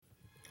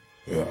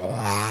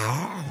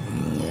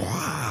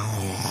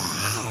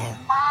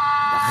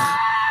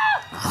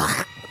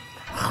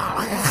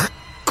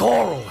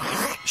Carl,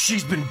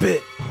 she's been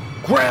bit.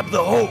 Grab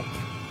the Hope.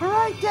 All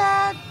right,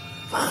 Dad.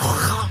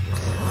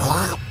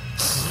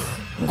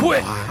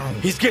 Quick!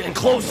 He's getting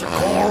closer,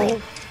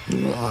 Carl.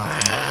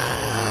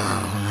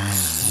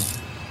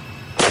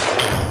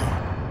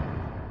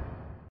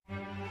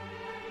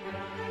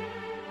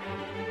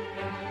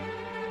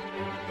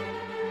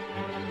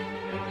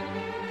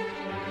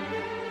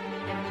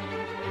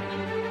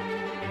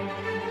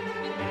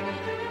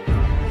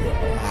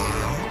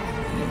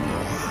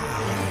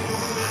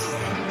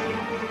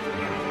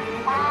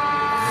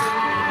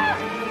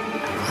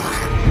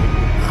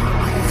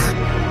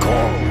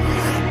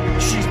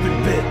 She's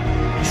been bit.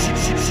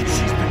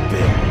 She's been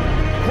bit.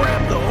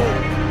 Grab the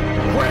Hope.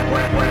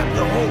 Grab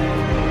the Hope.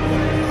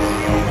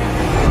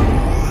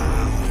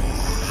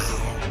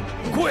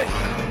 Quick!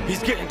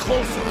 He's getting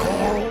closer,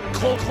 Carl.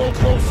 Closer,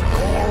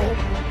 Carl.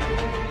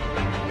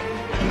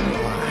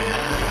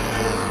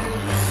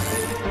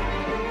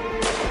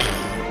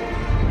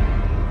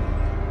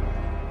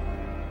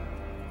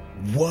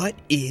 What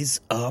is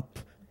up,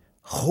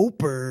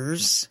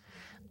 Hopers?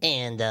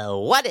 And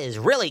what is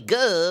really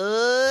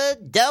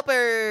good, Dopers?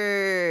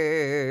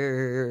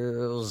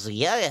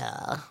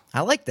 Yeah.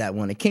 I like that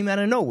one. It came out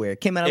of nowhere.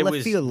 It came out of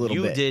left field a little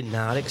you bit. You did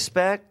not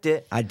expect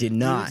it. I did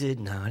not. You did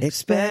not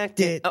expect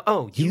it.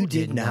 Oh, you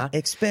did not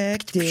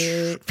expect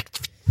it.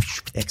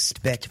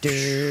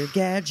 Expector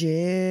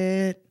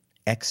Gadget.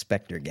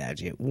 Expector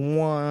Gadget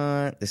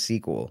 1, the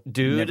sequel.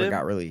 Dude. Never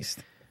got released.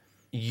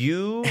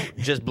 You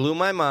just blew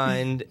my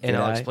mind, and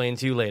I'll explain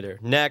to you later.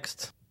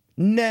 Next.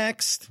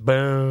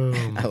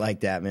 Boom. I like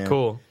that, man.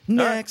 Cool.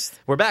 Next. Right.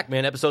 We're back,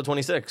 man. Episode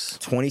 26.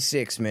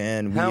 26,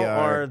 man. How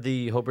are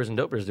the Hopers and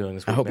Dopers doing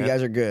this week, I hope man? you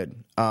guys are good.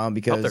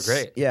 Because hope they're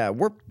great. Yeah,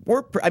 we're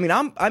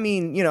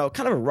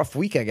kind of a rough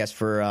week, I guess,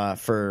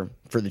 for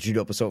the Two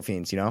Dope Soap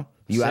Fiends, you know?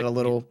 You had a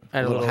little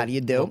how do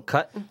you do?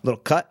 Little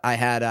cut.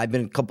 I've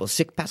been a couple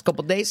sick past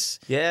couple days.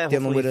 Yeah,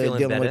 dealing with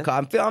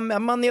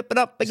I'm on the up and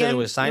up again. So it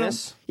was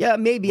sinus? You know? Yeah,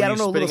 maybe. Were I don't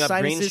you know. spitting Little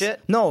up green sinuses.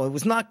 shit? No, it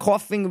was not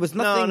coughing. It was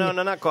nothing. No,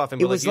 not coughing.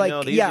 It But was they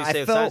usually say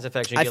with sinus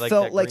infection, you get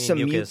felt that like green some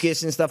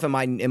mucus and stuff in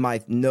my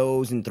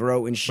nose and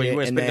throat and shit. But you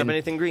weren't and spitting then, up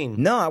anything green?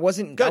 No, I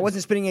wasn't. Good. I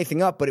wasn't spitting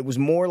anything up, but it was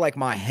more like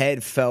my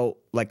head felt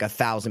like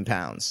 1,000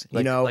 pounds.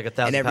 You know, like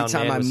 1,000-pound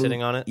man was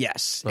sitting on it.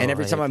 Yes, Oh, and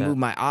every I time hate I that. moved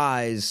my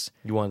eyes,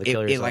 You wanted to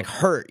kill it yourself. like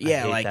hurt.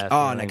 Yeah, hate like that and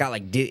I feeling. got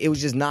like it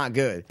was just not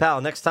good.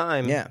 Pal, next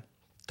time, Yeah.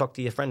 talk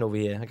to your friend over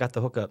here. I got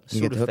the hookup.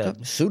 You get the hookup?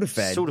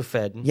 Sudafed.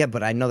 Sudafed. Yeah,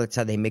 but I know that's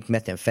how they make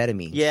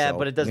methamphetamine. Yeah, so,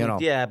 but it doesn't. You know.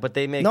 Yeah, but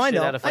they make No, I shit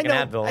know. out of I fucking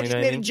know. Advil. I you just know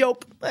made what I a mean?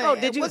 joke. Oh,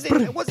 did you?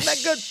 It wasn't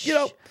that good, you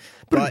know.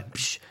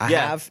 But I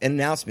have an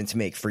announcement to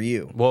make for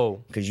you.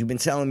 Whoa. Because you've been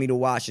telling me to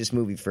watch this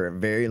movie for a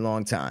very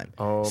long time.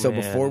 Oh, so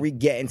man. before we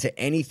get into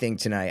anything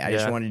tonight, I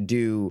just want to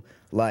do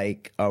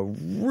like a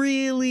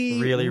really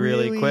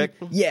quick?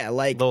 Yeah,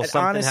 like Little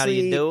something, honestly, how do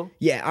you do?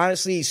 Yeah,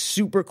 honestly,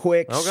 super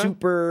quick, Okay.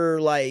 super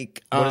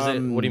like What is it?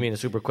 What do you mean? A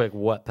super quick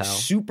what, pal?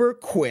 super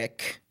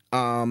quick.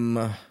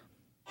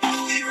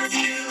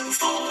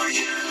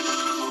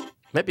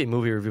 Might be a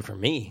movie review for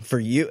me. For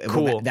you,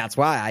 Cool. That's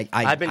why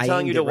I've been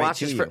telling you to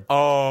watch this for.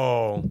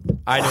 Oh,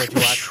 I know what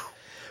you watch.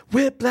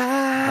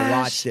 Whiplash. I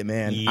watched it,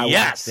 man.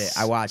 Yes.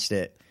 I watched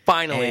it.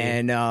 Finally.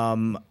 And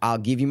I'll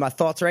give you my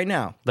thoughts right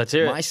now. Let's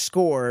hear it. My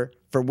score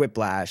for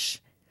Whiplash,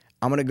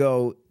 I'm going to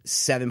go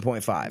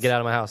 7.5. Get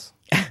out of my house.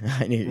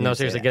 I knew you were No, gonna say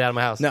seriously, that. get out of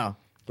my house. No,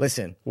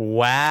 listen.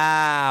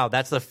 Wow,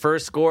 that's the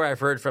first score I've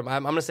heard from.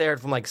 I'm gonna say I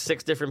heard from like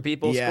 6 different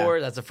people. Yeah. Score.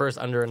 That's the first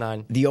under a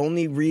 9. The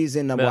only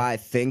reason why I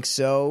think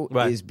so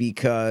Right. is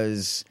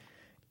because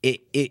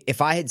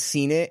if I had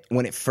seen it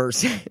when it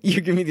first,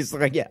 you're giving me this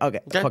look like, yeah, okay,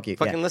 fuck you.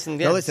 Fucking yeah. listen,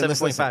 No, yeah, listen,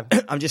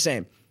 7.5. I'm just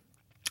saying.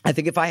 I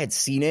think if I had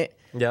seen it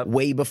Yep.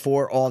 way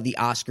before all the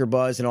Oscar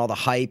buzz and all the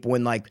hype,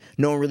 when like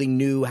no one really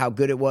knew how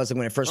good it was, and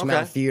when it first came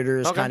out in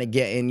theaters, Okay. kind of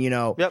getting, you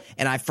know, Yep.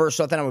 and I first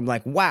saw that, I was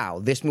like, wow,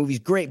 this movie's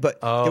great, but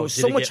Oh, there was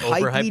did so it much get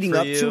hype overhyped leading for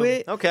up you? to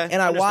it, Okay,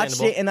 and I watched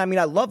understandable. it, and I mean,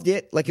 I loved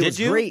it, like it Did was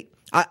you? great.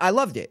 I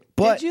loved it,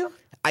 but Did you?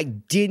 I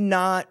did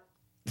not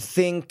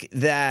think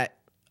that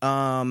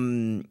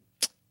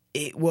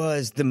it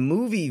was the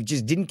movie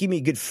just didn't give me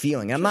a good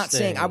feeling. I'm not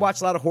saying I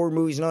watch a lot of horror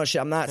movies and all that shit.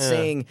 I'm not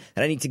saying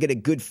that I need to get a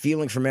good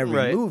feeling from every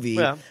Right. movie.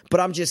 Yeah. But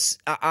I'm just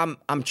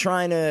I'm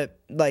trying to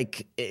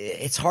like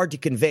it's hard to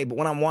convey. But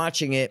when I'm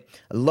watching it,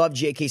 I love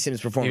J.K.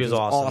 Simmons' performance. He was It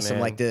awesome,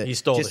 man. Like he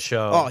stole the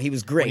show. Oh, he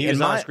was great. When he And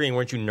was on screen,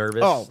 weren't you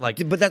nervous? Oh,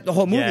 but that the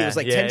whole movie Yeah, was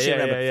like yeah, tension. yeah,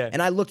 whatever. yeah.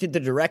 And I looked at the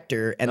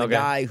director and the Okay.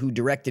 guy who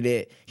directed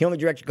it. He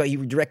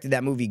directed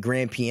that movie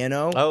Grand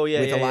Piano. Oh, yeah,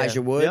 with yeah, Elijah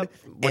yeah. Wood. Yep.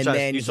 Which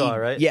and you saw it,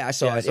 right? Yeah, I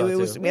saw Yeah, I it. saw it It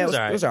was too. yeah, It was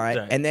all it was all right.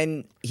 right. And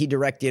then he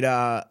directed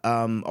a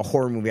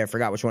horror movie. I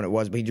forgot which one it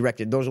was, but he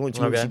directed those are the only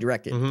 2 movies he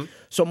directed.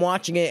 So I'm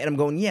watching it and I'm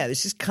going, yeah,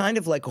 this is kind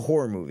of like a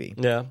horror movie.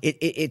 Yeah.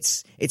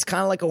 It's kind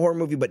kind of like a horror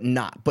movie, but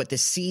not. But the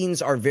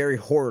scenes are very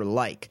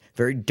horror-like,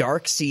 very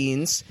dark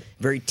scenes,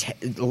 a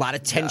lot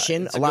of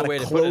tension, a lot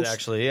of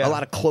close, a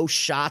lot of close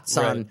shots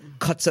on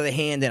cuts of the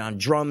hand and on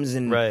drums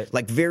and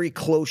like very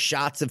close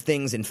shots of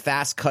things and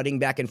fast cutting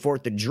back and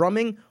forth. The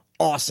drumming,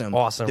 awesome.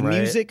 The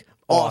music,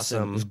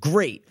 awesome. It was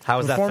great. How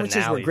was that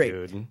performances finale, were great.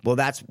 dude? Well,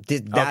 that's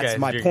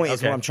my point.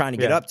 Is what I'm trying to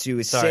get up to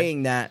is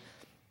saying that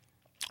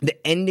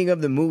the ending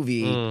of the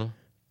movie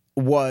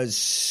was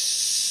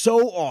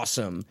so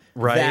awesome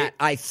that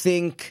I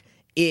think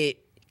it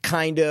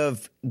kind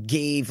of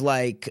gave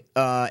like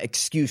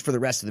excuse for the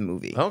rest of the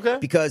movie. Okay.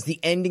 Because the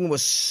ending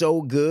was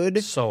so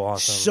good. So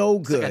awesome. So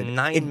good. It's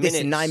like a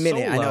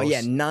 9-minute I know,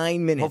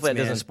 9 minutes. Hopefully that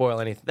doesn't spoil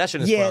anything. That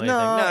shouldn't spoil anything.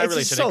 No, it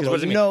really shouldn't. Solo.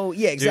 No,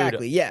 yeah,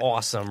 exactly. Dude, yeah.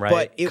 Awesome, right?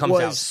 But it comes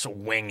was, out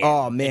swinging.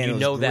 Oh man, and you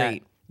know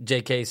great. that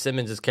J.K.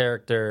 Simmons'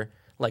 character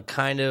like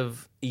kind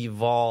of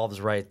evolves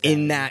right there.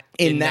 in that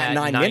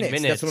 9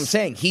 minutes. That's what I'm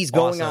saying. He's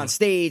going on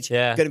stage,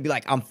 going to be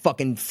like, I'm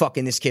fucking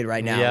this kid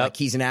right now. Like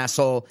he's an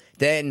asshole.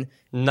 Then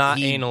not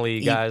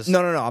anally, guys. No.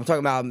 I'm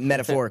talking about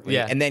metaphorically.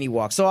 And then he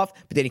walks off,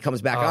 but then he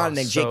comes back on, and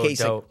then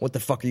JK's like, "What the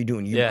fuck are you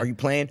doing? Are you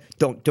playing?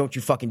 Don't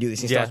you fucking do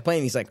this?" He starts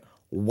playing. He's like,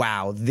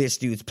 wow, this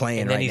dude's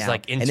playing right now. And then he's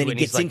like into and then he it.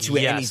 gets into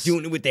it, and he's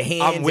doing it with the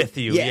hands. I'm with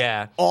you.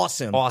 Yeah.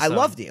 Awesome. I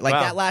loved it. Like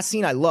that last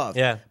scene, I loved.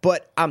 Yeah.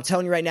 But I'm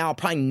telling you right now, I'll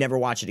probably never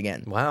watch it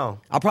again. Wow.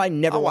 I'll probably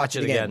never I'll watch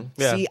it again.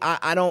 Yeah. See,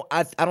 I don't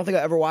think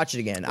I'll ever watch it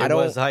again. It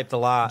was hyped a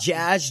lot.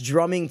 Jazz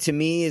drumming to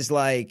me is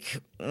like,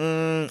 I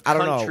don't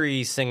know.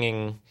 Country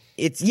singing.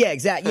 It's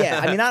exactly. Yeah,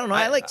 I mean, I don't know.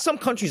 I like some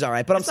countries, all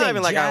right, but I'm saying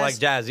not even jazz, like I like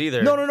jazz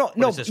either. No.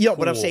 Cool.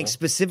 But I'm saying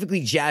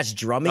specifically jazz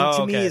drumming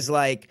to me is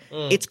like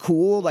it's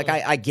cool. Like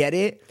I get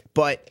it,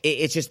 but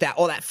it's just that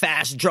that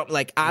fast drum.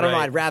 Like I don't know.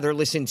 I'd rather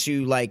listen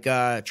to like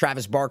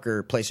Travis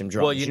Barker play some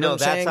drums. Well, you know what I'm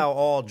that's saying? how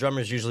all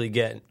drummers usually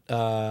get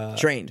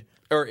trained.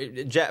 Or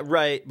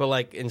but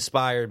like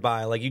inspired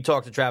by, like you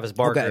talk to Travis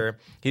Barker,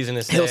 he's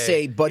gonna say he'll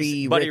say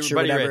Buddy Rich or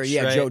whatever, Rich,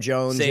 Joe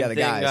Jones, same the thing,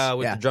 guys,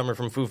 with the drummer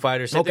from Foo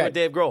Fighters, same thing with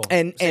Dave Grohl,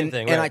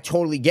 and I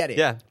totally get it.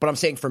 Yeah, but I'm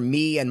saying for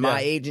me and my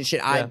age and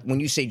shit,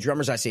 when you say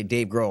drummers, I say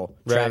Dave Grohl,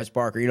 Travis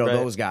Barker,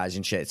 those guys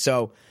and shit.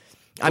 So.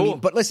 Cool. I mean,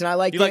 but listen, I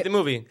like you like the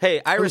movie.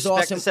 Hey, I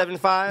respect the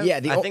 7.5. Yeah,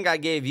 I think I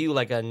gave you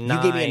like a 9.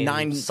 You gave me a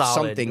 9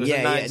 solid. something.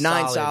 Yeah,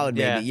 9 solid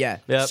maybe. Yeah.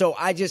 Yep. So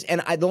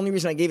the only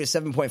reason I gave it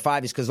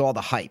 7.5 is because of all the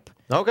hype.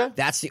 Okay,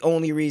 that's the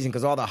only reason,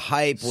 because all the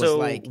hype was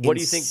like. What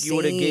do you think you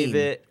would have gave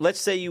it?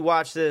 Let's say you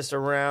watched this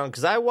around,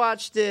 because I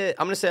watched it.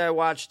 I'm gonna say I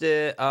watched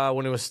it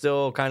when it was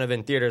still kind of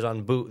in theaters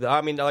on boot.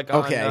 I mean, like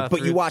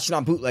but you watched it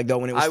on bootleg though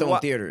when it was still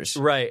in theaters,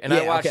 right? And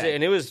I watched it,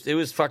 and it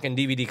was fucking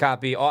DVD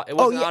copy. It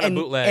wasn't on a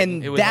bootleg.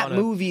 And it was that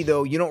movie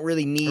though, you don't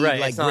really need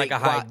like great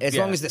as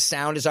long as the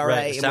sound is all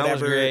right. The sound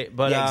was great,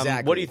 but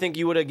exactly. What do you think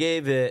you would have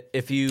gave it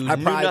if you knew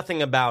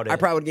nothing about it? I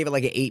probably would give it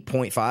like an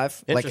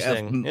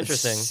 8.5.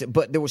 Interesting.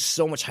 But there was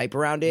so much hype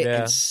around it,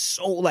 and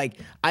so like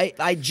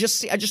I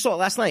just saw it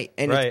last night,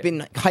 and it's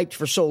been hyped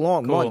for so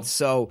long, months.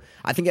 So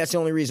I think that's the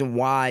only reason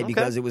why,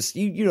 because it was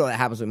you know that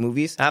happens with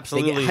movies.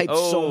 Absolutely, they get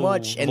hyped so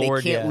much, and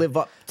they can't live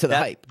up to the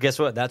hype. Guess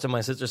what? That's what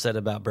my sister said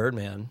about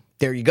Birdman.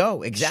 There you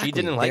go. Exactly. She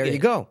didn't like it. There you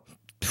go.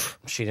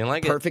 She didn't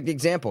like it. Perfect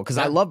example, because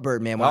I love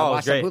Birdman. When I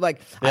watched it,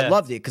 I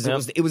loved it because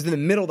it was in the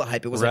middle of the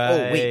hype. It was like, oh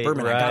wait,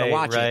 Birdman, I gotta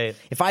watch it.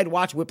 If I'd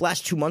watched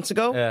Whiplash 2 months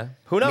ago,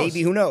 who knows?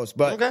 Maybe, who knows?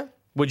 But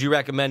would you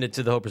recommend it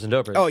to the Hopers and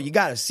Dopers? Oh, you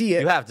got to see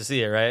it. You have to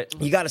see it, right?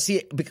 You got to see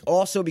it.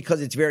 Also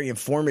because it's very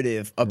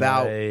informative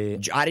about. I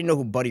didn't know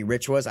who Buddy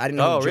Rich was. I didn't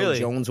know who Joe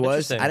Jones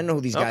was. I didn't know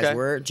who these guys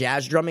were.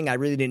 Jazz drumming, I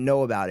really didn't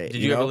know about it.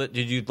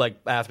 Did you like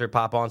after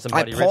pop on some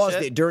Buddy Rich? I paused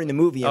it during the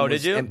movie.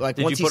 Did you? And like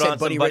once he said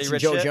Buddy Rich and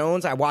Joe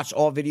Jones, I watched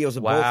all videos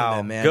of both of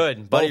them. Man,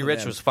 good. Buddy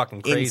Rich was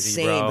fucking crazy,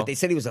 insane. Bro. But they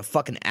said he was a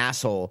fucking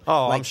asshole.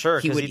 Oh, I'm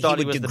sure, because he thought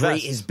he was the best.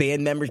 Degrade his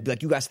band members, be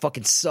like, you guys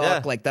fucking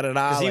suck, like da da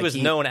da. Because he was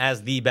known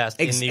as the best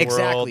in the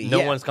world.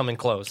 No one's coming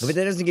close. But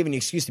that doesn't give you an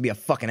excuse to be a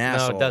fucking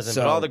asshole. No, it doesn't.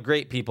 So, but all the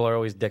great people are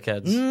always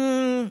dickheads.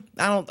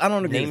 I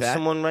don't agree with that. Name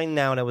someone right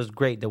now that was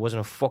great that wasn't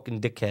a fucking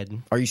dickhead.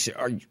 Are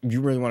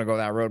you really want to go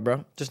that road,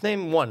 bro? Just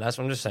name one. That's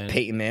what I'm just saying.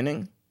 Peyton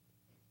Manning.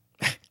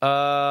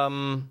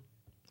 Okay.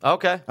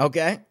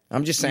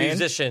 I'm just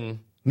saying.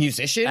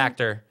 Musician.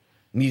 Actor.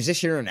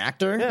 Musician or an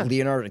actor. Yeah.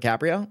 Leonardo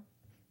DiCaprio.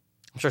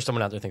 I'm sure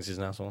someone out there thinks he's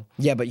an asshole.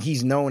 Yeah, but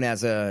he's known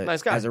as a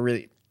nice guy. As a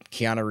really.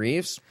 Keanu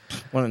Reeves,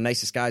 one of the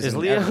nicest guys. Is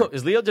Leo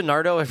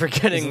DiNardo ever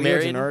getting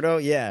married? DiNardo,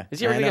 yeah.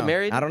 Is he ever going to get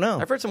married? I don't know.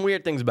 I've heard some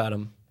weird things about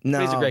him. No,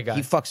 but he's a great guy.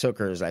 He fucks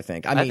hookers, I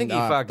think. I think he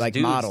fucks like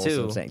dudes models,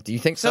 too. I'm saying. Do you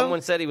think so?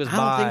 Someone said he was bi. I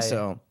don't think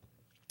so.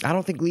 I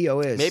don't think Leo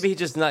is. Maybe he's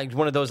just not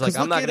one of those like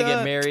I'm not going to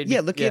get married.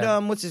 Yeah, look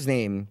at what's his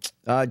name,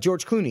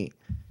 George Clooney.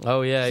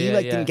 Oh yeah, he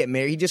didn't get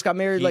married. He just got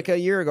married like a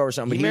year ago or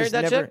something. He married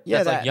that chick?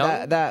 Yeah,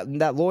 That's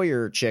that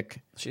lawyer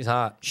chick. She's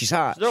hot. She's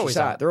hot. They're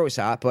always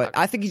hot. But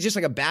I think he's just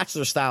like a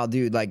bachelor style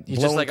dude, like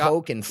blowing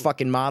coke and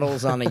fucking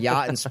models on a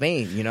yacht in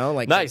Spain. You know,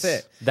 like nice.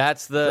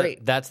 That's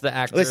it. That's the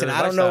actor. Listen,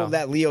 I don't know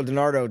that Leo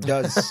DiNardo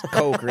does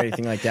coke or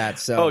anything like that.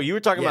 So you were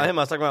talking about him.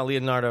 I was talking about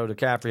Leonardo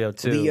DiCaprio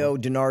too. Leo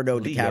DiNardo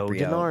DiCaprio.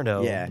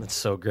 Leonardo. Yeah, that's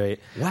so great.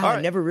 Wow,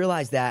 I never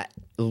realized that.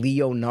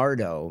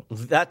 Leonardo.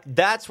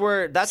 That's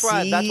why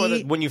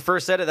when you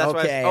first said it, that's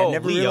okay, why I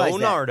never realized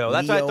Leonardo.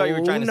 That. That's what I thought you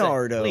were trying to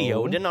say.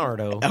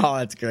 Leonardo. Oh,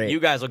 that's great. You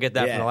guys will get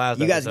that from the last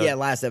episode. You guys get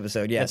last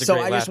episode, yeah. So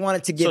I just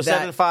wanted to give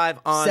that 7.5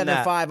 on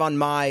 7.5 on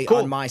my cool.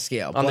 on my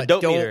scale. On but the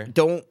dope meter.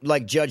 Don't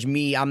like judge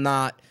me. I'm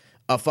not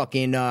a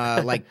fucking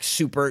like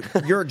super.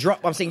 You're a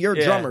I'm saying you're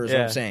a drummer. Is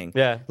what I'm saying.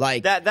 Yeah,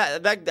 like that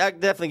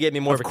definitely gave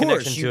me more of a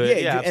connection to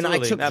it. Yeah, and I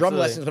took drum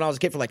lessons when I was a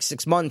kid for like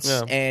 6 months,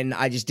 and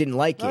I just didn't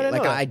like it.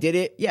 Like I did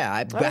it. Yeah, I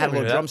had a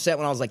little drum set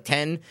when I was like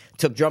 10.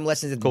 Took drum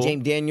lessons at the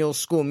James Daniels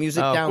School of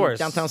Music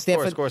downtown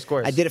Stanford. Of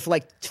course. I did it for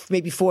like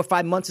maybe 4 or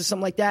 5 months or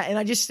something like that, and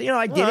I just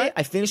I did it.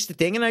 I finished the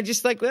thing, and I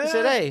just like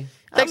said, hey.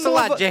 Thanks a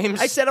lot, James.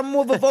 I said I'm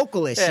more of a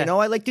vocalist,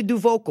 I like to do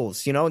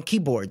vocals, and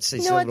keyboards.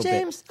 You know what,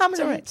 James? I'm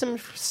gonna write some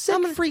sick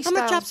freestyles, I'm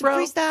gonna drop some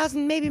freestyles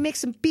and maybe make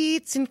some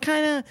beats and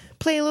kind of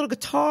play a little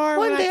guitar.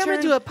 One day I'm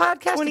gonna do a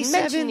podcast and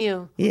mention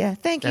you. Yeah,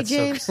 thank you,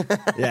 James.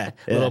 Yeah,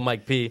 little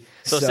Mike P.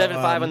 So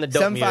 7.5 on the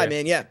dope meter. 7.5,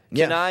 man. Yeah.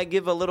 Can I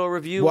give a little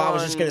review? Well, I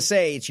was just gonna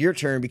say it's your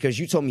turn because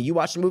you told me you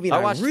watched the movie.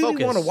 And I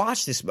really want to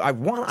watch this. I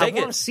want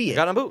to see it.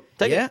 Got on boot.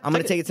 Take it. Yeah, I'm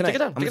gonna take it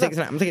tonight. I'm gonna take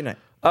it tonight.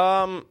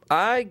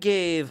 I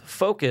gave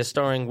Focus,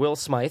 starring Will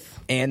Smythe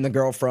and the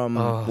girl from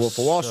Wolf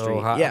of Wall Street.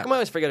 Hot. Yeah, How come I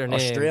always forget her name?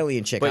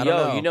 Australian chick. But I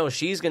don't know.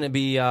 She's going to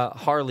be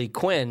Harley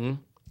Quinn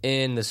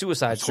in the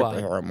Suicide Squad.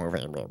 Superhero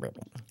movie.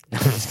 I'm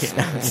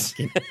just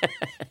kidding.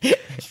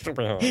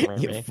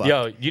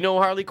 Yo, you know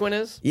who Harley Quinn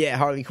is? Yeah,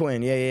 Harley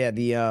Quinn. Yeah.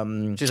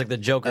 The she's like the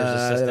Joker's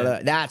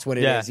assistant. That's what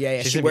it is.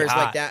 Yeah. She wears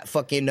like that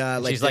fucking.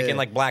 She's like in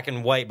like black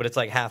and white, but it's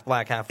like half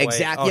black, half white.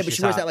 Exactly. Yeah, but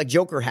she wears that like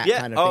Joker hat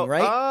kind of thing,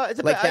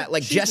 right? Like that,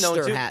 like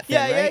jester hat thing,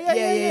 right?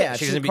 Yeah.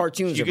 She's gonna be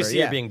cartoons. You can see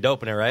her being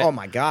dope in it, right? Oh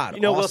my god!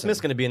 Will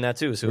Smith's gonna be in that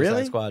too.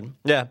 Suicide Squad.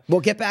 Yeah.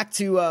 Well, get back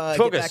to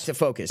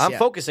Focus. I'm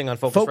focusing on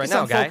Focus right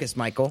now, guy. Focus,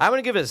 Michael. I'm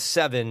gonna give it a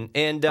 7.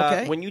 And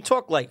when you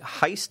talk like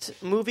heist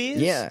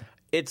movies,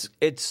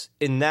 it's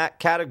in that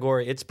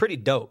category. It's pretty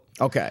dope.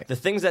 Okay. The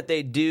things that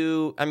they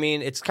do, I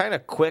mean, it's kind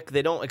of quick.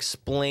 They don't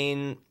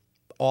explain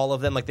all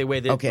of them like they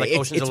like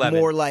Ocean's 11.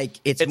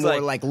 It's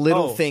more like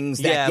little things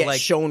that get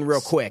shown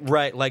real quick.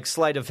 Right, like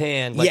sleight of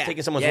hand, like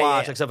taking someone's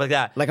watch, like stuff like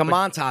that. Like a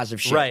montage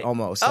of shit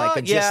almost.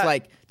 Like just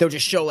like they'll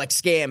just show like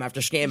scam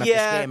after scam after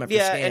scam after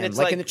scam. And it's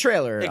like in the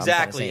trailer.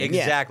 Exactly.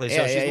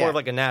 So she's more of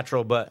like a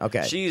natural,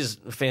 but she's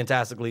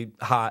fantastically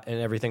hot in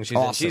everything she's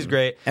in. She's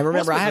great. And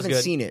remember, I haven't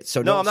seen it,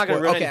 so no, I'm not going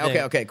to ruin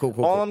anything. Okay, cool.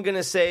 All I'm going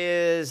to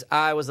say is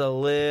I was a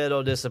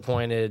little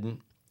disappointed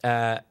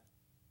at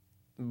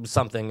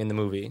something in the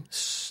movie.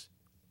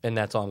 And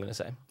that's all I'm going to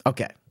say.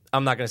 Okay.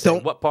 I'm not going to say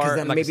what part.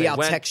 Then maybe I'll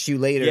text you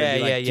later.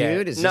 Yeah.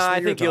 Dude, is this what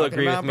I think you'll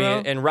agree with me.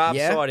 Bro? And Rob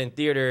saw it in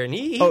theater, and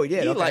he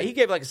gave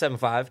like a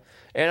 7.5.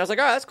 And I was like,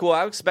 oh, that's cool.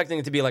 I was expecting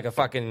it to be like a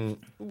fucking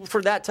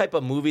for that type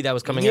of movie that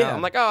was coming out.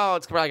 I'm like, oh,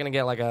 it's probably going to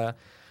get like a.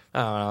 I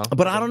don't know.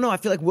 But I don't know. I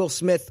feel like Will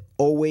Smith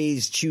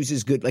always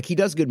chooses good. Like he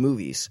does good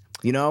movies.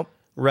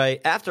 Right.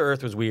 After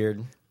Earth was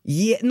weird.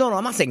 Yeah, no,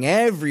 I'm not saying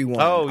everyone.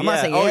 I'm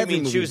not saying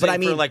every movie, but I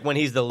mean for like when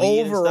he's the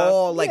lead.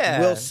 Overall, like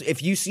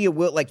if you see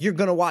you're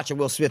gonna watch a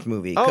Will Smith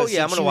movie. Oh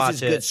yeah, I'm gonna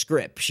watch it. Good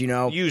scripts,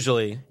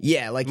 Usually,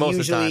 like most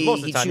of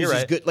the time, you're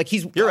right. Good. Like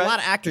a lot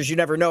of actors you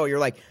never know. You're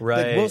like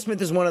Will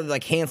Smith is one of the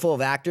like handful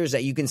of actors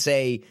that you can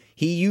say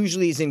he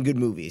usually is in good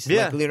movies.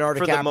 Yeah, like Leonardo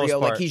DiCaprio,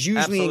 like he's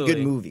usually in good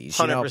movies.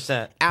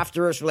 100%.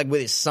 After Us, like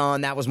with his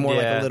son, that was more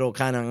like a little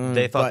kind of.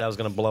 They thought that was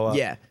gonna blow up.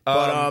 Yeah,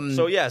 but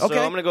so I'm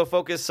gonna go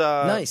Focus.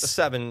 Nice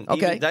 7.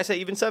 Okay, did I say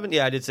even 7?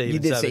 Yeah, I did say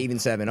even 7. You did say even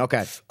 7.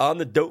 Okay, on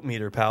the dope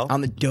meter, pal.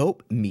 On the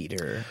dope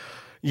meter.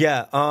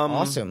 Yeah,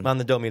 awesome. On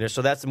the dope meter.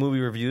 So that's the movie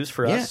reviews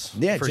for us.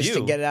 Yeah, for just you.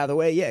 to get it out of the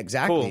way. Yeah,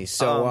 exactly. Cool.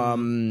 So I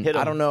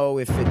don't know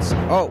if it's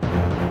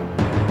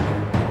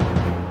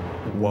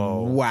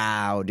Whoa.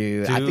 Wow,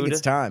 dude. I think it's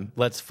time.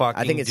 Let's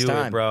fucking do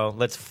it, bro.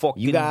 Let's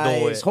fucking do it. You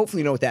guys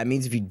hopefully know what that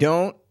means. If you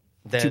don't,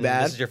 then too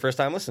bad. This is your first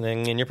time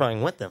listening, and you're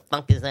probably, what the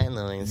fuck is that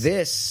noise?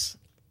 This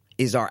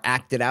is our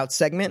acted out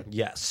segment.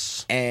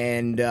 Yes.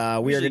 And we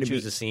are going to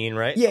choose a scene,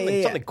 right?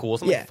 Yeah, something cool,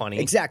 something funny.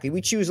 Exactly. We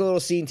choose a little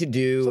scene to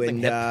do,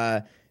 something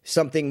and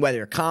something,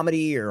 whether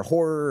comedy or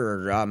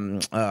horror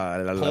or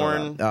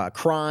porn,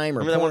 crime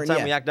or Remember that one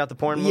time we acted out the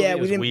porn movie? Yeah, it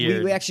was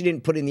weird. We actually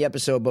didn't put it in the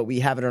episode, but we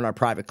have it in our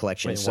private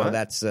collection. Wait, so what?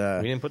 that's we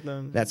didn't put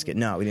them. That's good.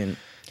 No, we didn't.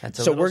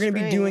 So we're going to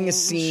be doing a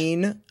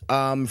scene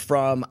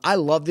from. I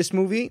love this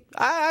movie.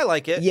 I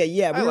like it.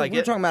 Yeah. We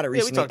were talking about it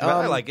recently. Yeah, we talked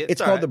about it. I like it.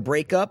 It's called The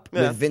Breakup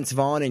with Vince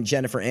Vaughn and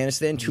Jennifer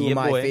Aniston, two of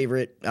my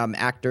favorite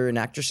actor and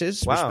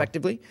actresses,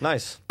 respectively.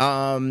 Nice.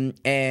 And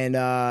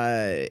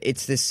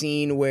it's the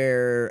scene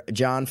where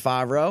Jon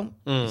Favreau,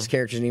 his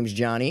character's name is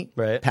Johnny.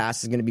 Right.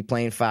 Pass is going to be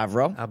playing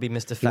Favreau. I'll be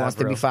Mr. Favreau. He wants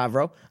to be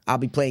Favreau. I'll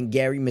be playing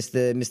Gary,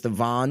 Mr.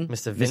 Vaughn.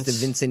 Mr.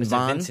 Vincent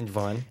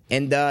Vaughn.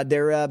 And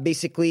they're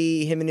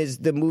basically him and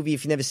the movie.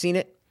 If you've never seen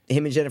it,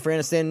 him and Jennifer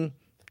Aniston,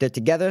 they're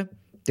together.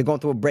 They're going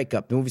through a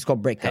breakup. The movie's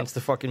called Breakup. Hence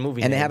the fucking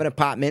movie. And they have an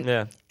apartment.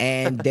 Yeah.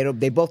 And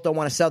they both don't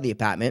want to sell the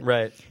apartment.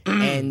 Right.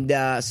 And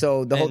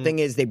so the whole thing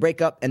is they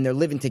break up and they're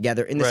living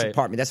together in this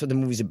apartment. That's what the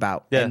movie's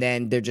about. Yeah. And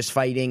then they're just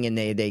fighting and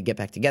they get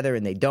back together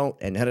and they don't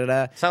and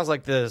da-da-da. Sounds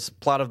like the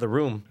plot of The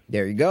Room.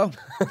 There you go.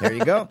 There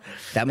you go.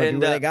 That might be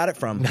where they got it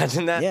from.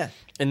 Imagine that. Yeah.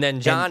 And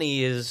then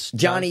Johnny is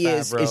Jon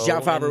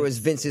Favreau is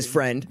Vince's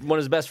friend. One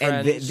of his best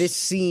friends. And this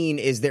scene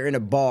is they're in a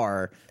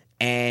bar.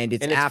 And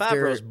it's after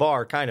Favreau's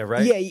bar, kind of,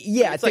 right?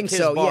 Yeah, I think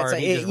so. Bar,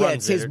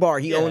 it's his bar.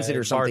 He owns it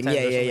or something.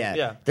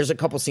 Yeah. There's a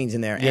couple scenes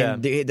in there,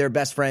 and they're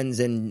best friends.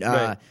 And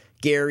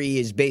Gary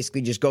is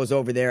basically just goes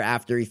over there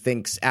after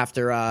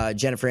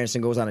Jennifer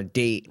Aniston goes on a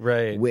date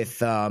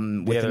with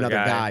another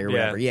guy or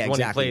whatever. Yeah,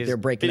 exactly. They're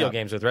breaking video up.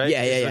 games with, right?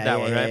 Yeah. That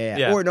one, right?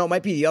 Yeah. Or no, it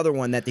might be the other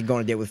one that they go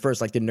on a date with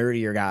first, like the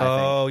nerdier guy.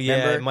 Oh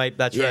yeah, it might.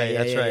 That's right.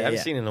 I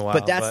haven't seen it in a while.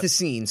 But that's the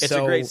scene. It's a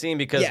great scene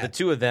because the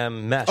two of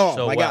them mesh so well.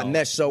 Oh my god,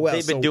 mesh so well.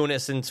 They've been doing it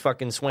since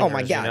fucking Swingers. Oh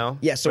my god. You know?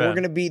 Yeah. So we're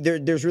gonna be there.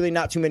 There's really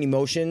not too many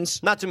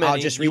motions. Not too many. I'll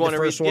just read the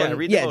first one. Yeah,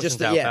 read the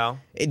motions out, pal.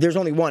 There's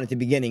only one at the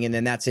beginning, and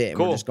then that's it.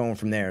 Cool. We're just going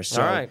from there.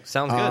 So, all right,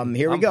 sounds good.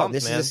 Here we go. Pumped,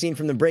 this is a scene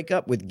from the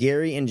breakup with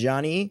Gary and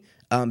Johnny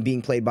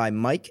being played by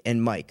Mike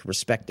and Mike,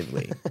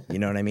 respectively. You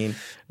know what I mean?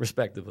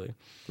 Respectively,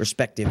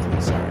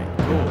 sorry.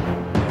 Cool.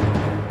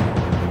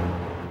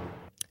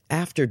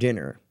 After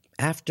dinner,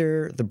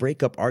 after the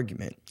breakup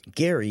argument,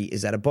 Gary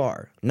is at a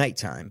bar,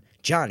 nighttime.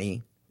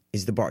 Johnny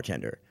is the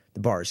bartender. The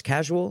bar is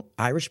casual,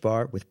 Irish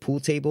bar with pool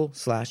table /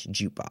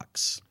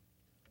 jukebox.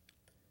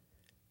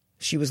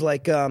 She was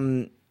like,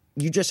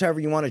 you dress however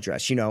you want to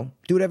dress, do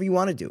whatever you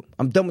want to do.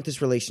 I'm done with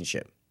this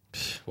relationship.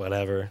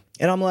 Whatever.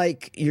 And I'm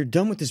like, you're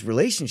done with this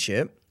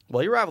relationship?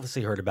 Well, you're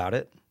obviously hurt about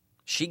it.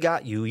 She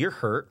got you. You're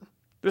hurt.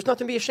 There's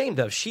nothing to be ashamed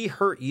of. She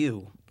hurt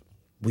you.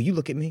 Will you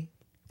look at me?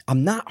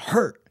 I'm not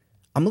hurt.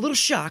 I'm a little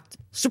shocked,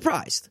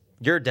 surprised.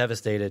 You're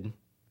devastated.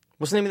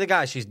 What's the name of the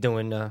guy she's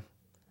doing? I'm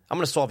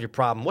going to solve your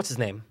problem. What's his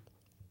name?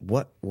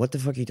 What the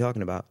fuck are you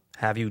talking about?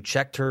 Have you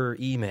checked her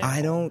email?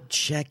 I don't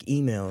check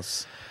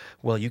emails.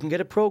 Well, you can get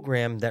a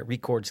program that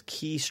records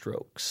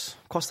keystrokes.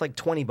 Costs like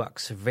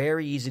 $20.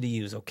 Very easy to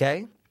use,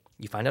 okay?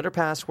 You find out her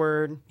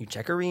password, you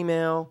check her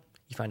email,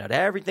 you find out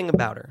everything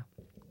about her.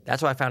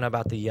 That's what I found out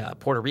about the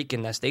Puerto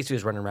Rican that Stacey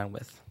was running around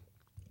with.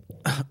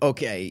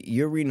 Okay,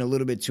 you're reading a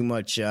little bit too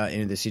much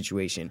into the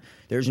situation.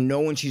 There's no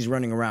one she's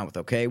running around with,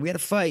 okay? We had a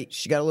fight.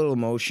 She got a little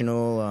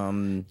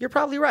emotional. You're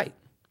probably right.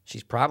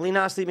 She's probably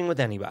not sleeping with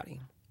anybody.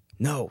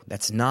 No,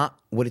 that's not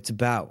what it's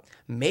about.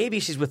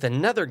 Maybe she's with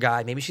another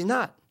guy. Maybe she's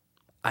not.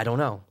 I don't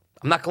know.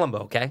 I'm not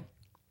Columbo, okay?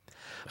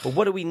 But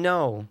what do we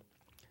know?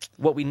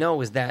 What we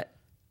know is that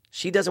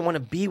she doesn't want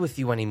to be with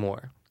you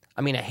anymore.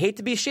 I mean, I hate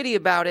to be shitty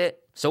about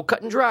it, so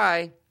cut and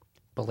dry,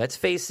 but let's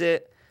face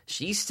it,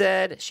 she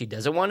said she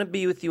doesn't want to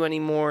be with you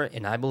anymore,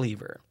 and I believe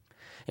her.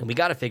 And we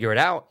got to figure it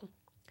out.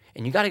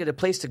 And you got to get a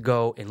place to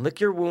go and lick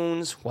your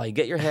wounds while you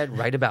get your head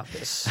right about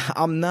this.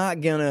 I'm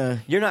not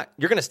gonna... You're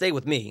going to stay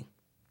with me.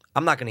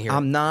 I'm not going to hear it.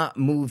 I'm not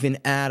moving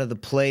out of the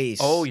place.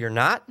 Oh, you're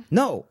not?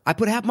 No, I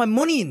put half my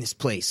money in this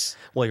place.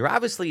 Well, you're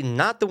obviously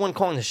not the one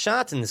calling the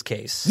shots in this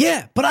case.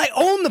 Yeah, but I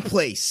own the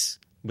place.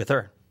 With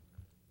her.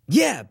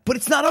 Yeah, but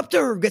it's not up to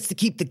her who gets to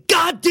keep the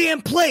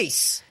goddamn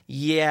place.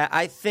 Yeah,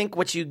 I think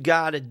what you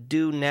gotta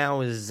do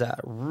now is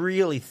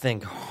really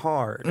think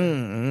hard.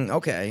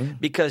 Okay.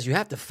 Because you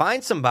have to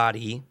find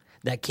somebody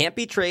that can't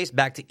be traced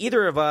back to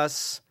either of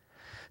us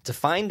to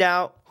find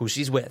out who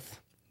she's with.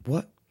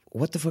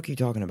 What the fuck are you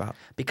talking about?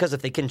 Because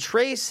if they can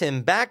trace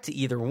him back to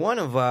either one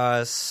of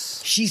us...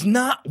 She's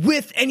not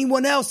with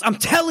anyone else, I'm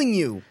telling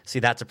you. See,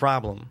 that's a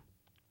problem.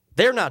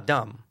 They're not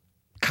dumb.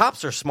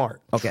 Cops are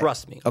smart. Okay.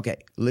 Trust me. Okay,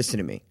 listen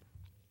to me.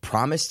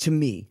 Promise to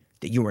me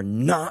that you are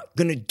not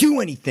going to do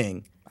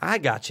anything. I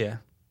got you.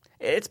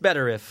 It's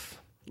better if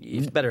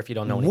you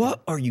don't know anything.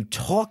 What are you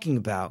talking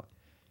about?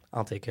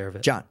 I'll take care of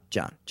it. John,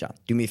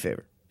 do me a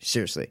favor.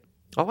 Seriously.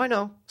 Oh, I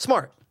know.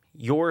 Smart.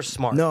 You're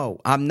smart. No,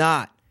 I'm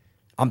not.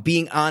 I'm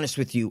being honest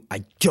with you.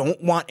 I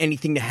don't want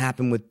anything to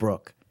happen with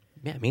Brooke.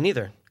 Yeah, me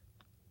neither.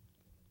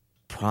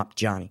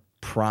 Johnny,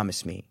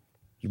 promise me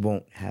you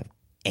won't have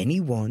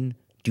anyone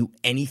do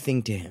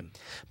anything to him.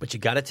 But you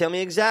got to tell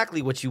me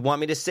exactly what you want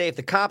me to say if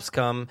the cops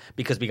come,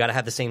 because we got to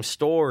have the same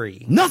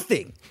story.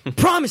 Nothing.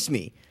 Promise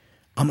me.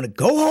 I'm going to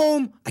go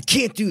home. I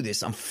can't do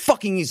this. I'm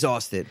fucking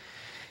exhausted.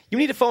 You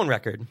need a phone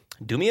record.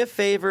 Do me a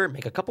favor.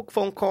 Make a couple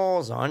phone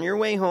calls on your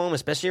way home,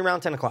 especially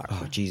around 10 o'clock.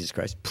 Oh, Jesus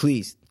Christ.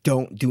 Please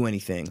don't do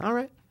anything. All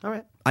right.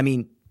 I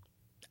mean,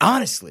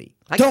 honestly,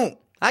 don't.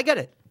 I get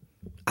it.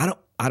 I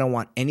don't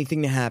want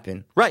anything to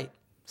happen. Right.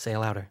 Say it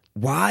louder.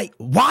 Why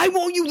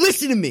won't you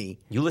listen to me?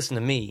 You listen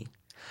to me.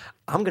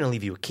 I'm going to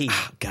leave you a key.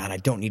 Oh, God, I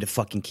don't need a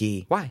fucking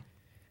key. Why?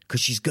 Because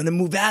she's going to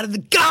move out of the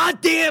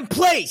goddamn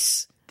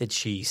place. Did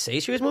she say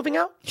she was moving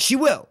out? She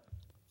will.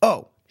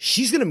 Oh,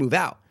 she's going to move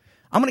out.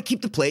 I'm going to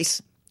keep the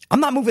place. I'm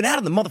not moving out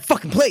of the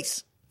motherfucking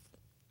place.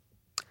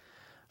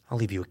 I'll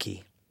leave you a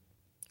key.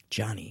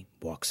 Johnny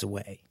walks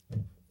away.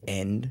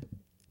 End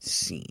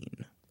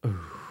scene. Ooh.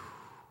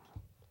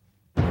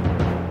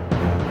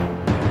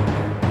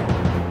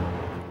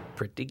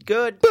 pretty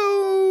good.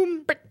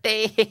 Boom.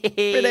 Pretty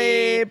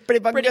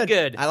fucking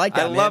good. I like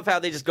that. I love how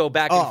they just go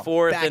back and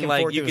forth, and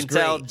like you can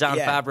tell Jon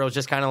Favreau's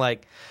just kind of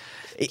like.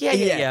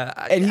 Yeah.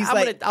 And he's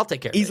I'll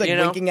take care of it. He's like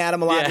winking at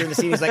him a lot during the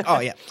scene. He's like, oh,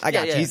 yeah, I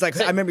got you. He's like,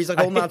 I remember he's like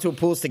holding on to a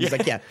pool stick. He's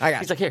like, yeah, I got you.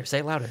 He's like, here, say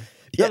it louder.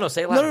 Yeah. No,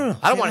 say it louder. No.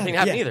 I don't want anything to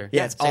happen either.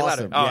 Yeah, it's say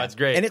awesome. Louder. Oh, it's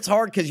great. And it's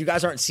hard because you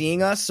guys aren't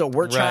seeing us, so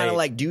we're trying to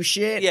like do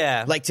shit.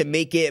 Yeah. Like to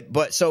make it,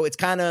 but so it's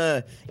kind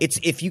of,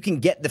 if you can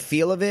get the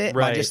feel of it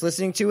by just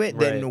listening to it,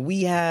 then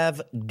we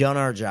have done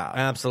our job.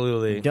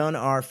 Absolutely. Done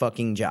our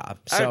fucking job.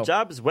 Our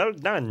job is well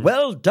done.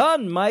 Well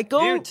done,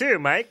 Michael. You too,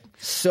 Mike.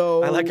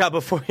 So I like how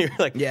before you're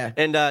like,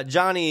 and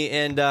Johnny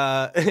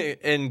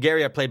and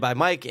Gary are played by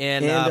Mike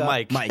and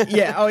Mike. Mike.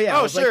 Yeah. Oh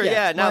yeah. Oh sure. Like,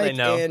 yeah. Now Mike they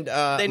know. And,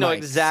 they know Mike.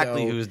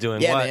 exactly who's doing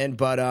what. Yeah, man.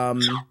 But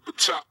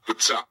top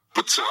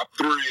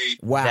three.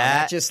 Wow.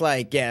 That just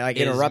like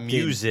interrupted.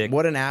 Music.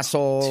 What an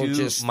asshole. To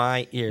just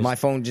my ears. My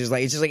phone just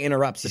like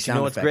interrupts. But you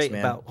know what's great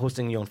about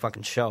hosting your own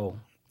fucking show?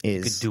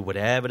 You could do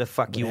whatever the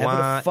fuck you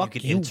want. You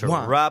could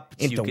interrupt.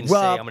 You can say,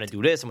 I'm going to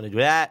do this, I'm going to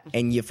do that.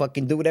 And you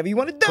fucking do whatever you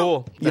want to do.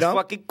 Cool. That's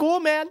fucking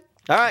cool, man.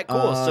 All right,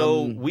 cool.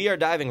 So we are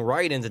diving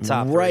right into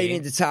top three. Right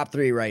into top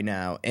three right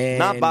now. And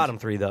not bottom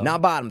three, though.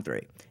 Not bottom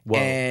three.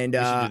 Well, and we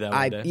should do that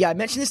one day. I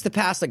mentioned this the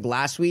past like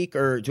last week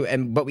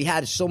but we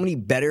had so many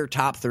better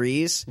top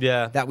threes.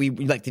 Yeah. That we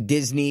like the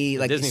Disney,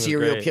 like Disney the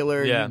serial great.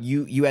 killer. Yeah.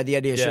 You had the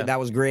idea, so that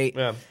was great.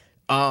 Yeah.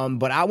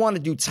 But I want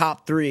to do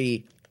top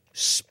three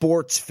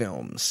sports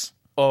films.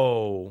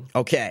 Oh.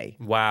 Okay.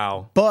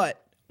 Wow.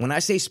 But when I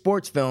say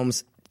sports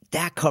films,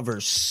 that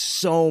covers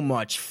so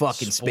much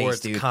fucking sports,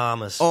 space, dude.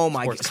 Comma. Oh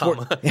my god.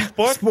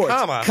 Sports,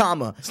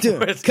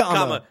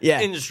 comma.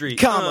 Yeah. Industry.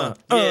 Comma.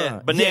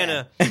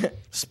 Banana.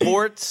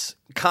 Sports,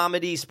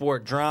 comedy,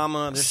 sport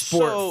drama. There's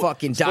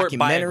fucking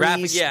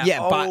documentaries.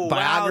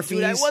 Biographies.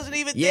 Dude, I wasn't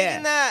even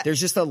thinking that.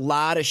 There's just a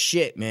lot of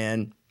shit,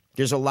 man.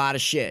 There's a lot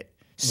of shit.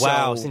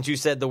 Wow, since you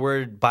said the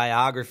word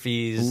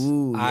biographies,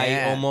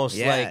 I almost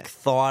like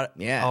thought,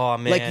 oh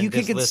man, like you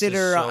could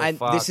consider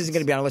this isn't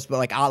going to be on a list, but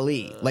like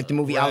Ali, like the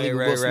movie Ali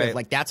with Will Smith,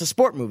 like that's a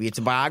sport movie. It's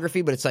a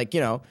biography, but it's like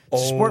it's a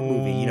sport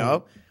movie. You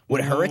know,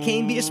 would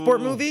Hurricane be a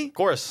sport movie? Of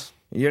course.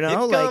 You know, here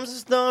like comes the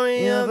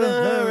story of the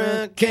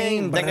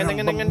hurricane.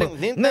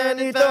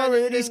 Many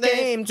authorities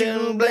came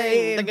to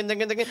blame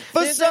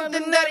for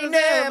something that he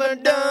never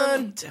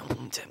done.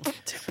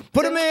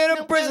 Put him in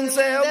a prison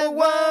cell, but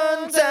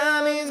one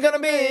time he's gonna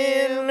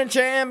be the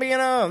champion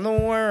of the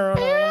world.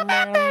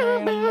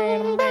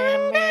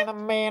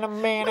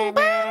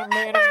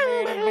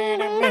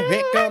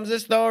 Here comes the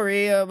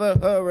story of a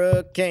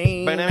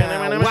hurricane.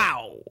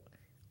 Wow.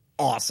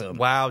 Awesome.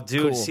 Wow,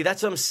 dude. Cool. See,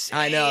 that's what I'm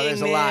saying. I know, there's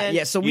a lot.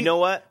 Yeah, so you know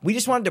what? We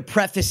just wanted to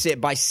preface it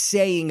by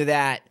saying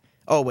that.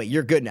 Oh wait,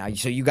 you're good now.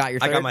 So you got your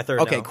third? I got my third.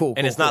 Okay, now. cool.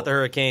 And it's not the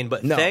hurricane,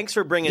 but thanks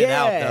for bringing it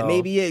out. Yeah,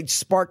 maybe it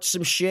sparked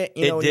some shit.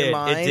 In your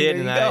mind. It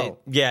did. There you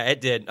go.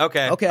 It did.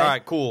 Okay. All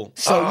right. Cool.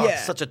 So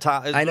such a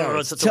top. I know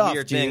it's such tough, a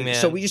weird dude. thing, man.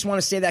 So we just want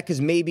to say that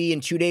because maybe in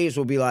 2 days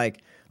we'll be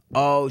like,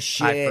 oh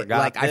shit, I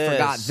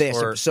forgot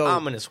this. Or so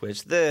I'm gonna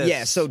switch this.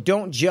 Yeah, so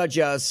don't judge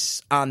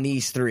us on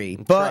these three,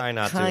 but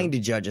kind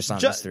of judge us on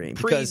these three.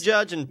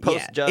 Pre-judge and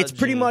post-judge. It's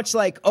pretty much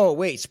like, oh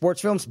wait,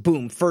 sports films,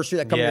 boom, first three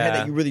that come to your head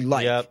that you really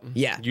like. Yep.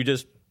 Yeah, you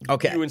just.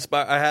 Okay. You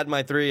inspire. I had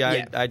my three.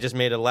 I just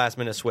made a last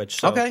minute switch.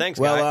 So thanks,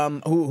 guy. Well,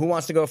 who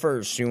wants to go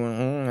first? I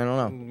don't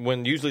know.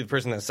 When usually the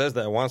person that says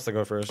that wants to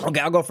go first.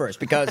 Okay, I'll go first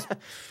because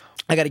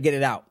I got to get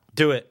it out.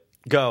 Do it.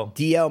 Go.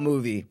 DL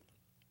movie.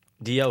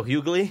 DL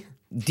Hughley?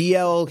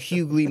 DL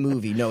Hughley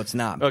movie. No, it's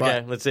not.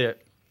 Okay, let's see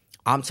it.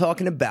 I'm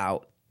talking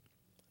about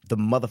the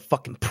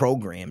motherfucking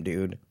Program,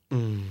 dude.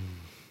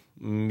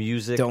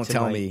 Music. Don't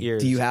tell me.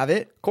 Ears. Do you have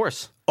it? Of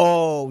course.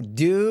 Oh,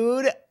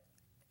 dude.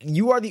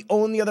 You are the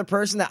only other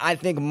person that I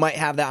think might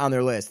have that on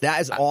their list.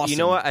 That is awesome. You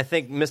know what? I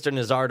think Mr.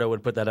 Nazardo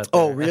would put that up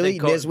there. Oh, really?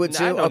 Niz would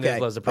too? I know Niz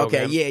loves the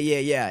Program. Okay,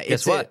 yeah.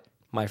 Guess what?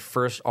 My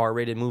first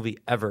R-rated movie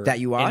ever.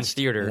 That you watched?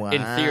 In theater. Wow,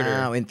 in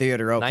theater. In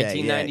theater, okay.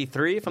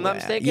 1993, if I'm not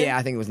mistaken? Yeah,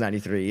 I think it was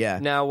 93, yeah.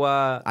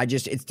 Now,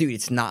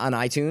 it's not on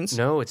iTunes.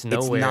 No, it's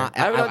nowhere. It's not.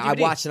 I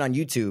watched it on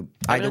YouTube.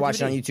 I had to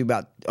watch it on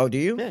YouTube do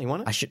you? Yeah, you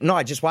want it? No,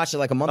 I just watched it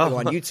like a month ago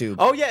on YouTube.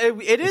 Oh, yeah,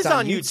 it is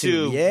on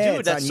YouTube. Yeah,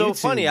 dude, that's so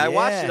funny. I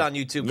watched it on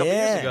YouTube a couple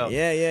years ago.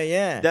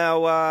 Yeah.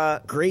 Now,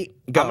 great.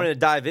 I'm going to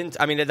dive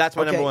into. I mean, that's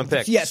my number one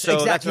pick. Yes, so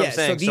exactly. That's what I'm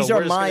saying. So these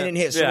are mine and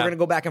his. So we're going to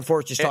go back and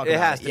forth just talking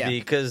about it. It has to be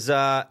because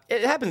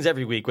it happens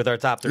every week with our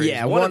top three.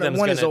 Yeah, one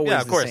is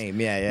always the same.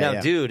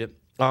 Now, dude.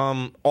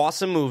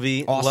 Awesome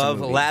movie. Love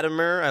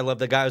Latimer. I love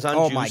the guy who's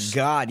on Juice. Oh my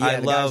god,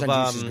 yeah, the guy who's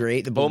on Juice is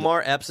great.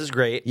 Omar Epps is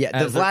great. Yeah,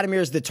 the Vladimir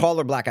is the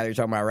taller black guy you're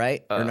talking about,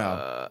 right? Or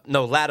no?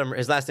 No, Latimer.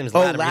 His last name is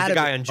Latimer. He's the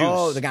guy on Juice.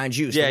 Oh, the guy on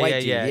Juice. The white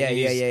dude. Yeah.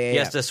 He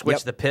has to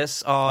switch the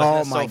piss.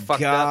 Oh my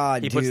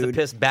god, he puts the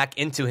piss back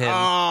into him.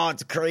 Oh,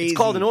 it's crazy. It's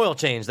called an oil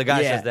change. The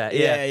guy says that.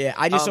 Yeah.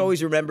 I just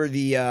always remember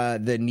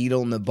the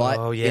needle in the butt.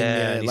 Oh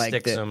yeah, and he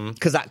sticks him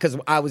because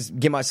I was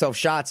giving myself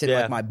shots in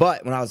like my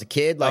butt when I was a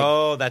kid. Like,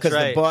 oh, that's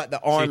right. Because the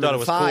arm, so you thought it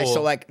was pie. cool.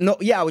 So like, no,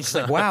 yeah, I was just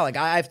like, wow, like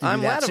I have to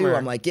do that Latimer. too.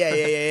 I'm like,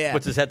 yeah.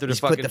 Puts his head through the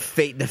just fucking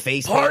put the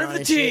face part paint of on the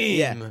and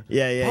shit. team.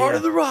 Yeah. Part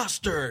of the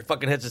roster.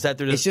 Fucking hits his head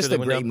through the. It's just through a the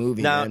window. great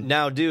movie. Now,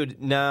 man. dude.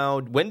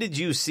 When did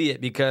you see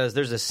it? Because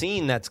there's a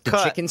scene that's The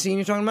cut. chicken scene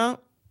you're talking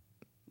about?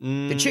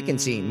 The chicken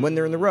scene when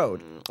they're in the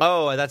road.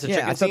 Oh, that's a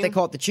chicken scene? I thought they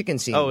called it the chicken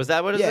scene. Oh, is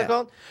that what it's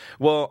called?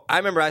 Well, I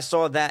remember I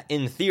saw that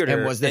in theater.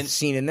 And was the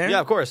scene in there? Yeah,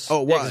 of course.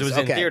 Oh, it Yeah, was. 'cause it was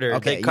in theater.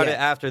 Okay, They cut it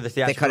after the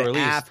theatrical They cut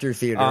release. it after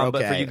theater.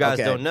 But for you guys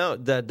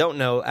don't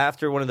know,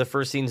 after one of the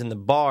first scenes in the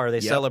bar, they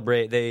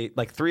celebrate. They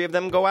like 3 of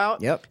them go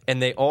out. Yep. And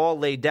they all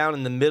lay down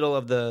in the middle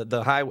of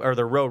the high or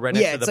the road right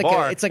next to the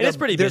bar. It's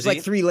pretty there's busy.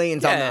 like 3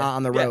 lanes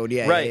on the road.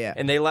 Yeah, right. Yeah.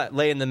 And they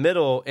lay in the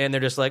middle, and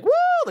they're just like, woo!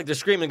 Like they're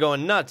screaming,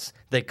 going nuts.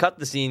 They cut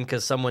the scene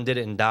because someone did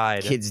it and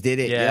died. Kids did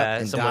it. Yeah,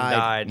 and someone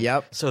died.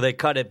 Yep. So they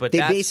cut it, but They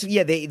that's,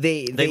 basically,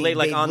 they lay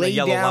like on the lay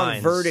yellow down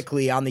lines.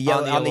 vertically on the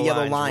yellow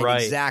lines, line,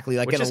 right. exactly,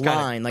 like Which in a is kinda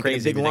line, like in a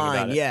crazy big if you think about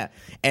line, it. yeah.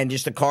 And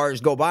just the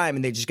cars go by them,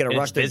 and they just get to And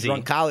rush it's their busy.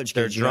 drunk college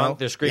They're kids. drunk. You know?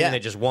 They're screaming. Yeah. They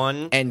just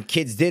won. And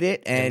kids did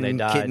it, and they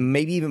died.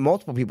 maybe even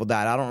multiple people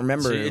died. I don't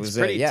remember. So It it's was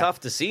pretty yeah.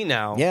 tough to see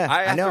now. Yeah,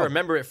 I have know. to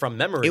remember it from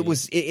memory.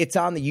 It's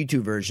on the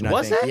YouTube version. I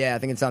Was think. it? Yeah, I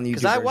think it's on the YouTube.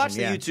 Because I version, watched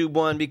the yeah. YouTube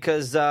one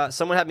because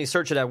someone had me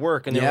search it at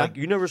work, and they're Yeah. like,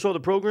 "You never saw the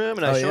program?"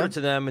 And I showed yeah? it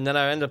to them, and then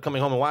I ended up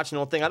coming home and watching the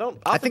whole thing. I'll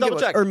I have to think it double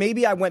was, check. or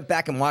maybe I went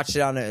back and watched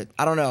it on a.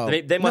 I don't know.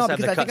 They must have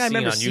because the I think cut I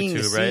remember scene on seeing the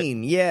YouTube, right?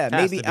 scene. Yeah, Has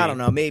maybe to I be. don't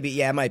know.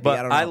 Maybe it might be. But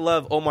I don't know. I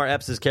love Omar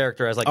Epps'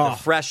 character as like the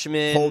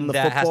freshman holding the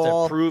that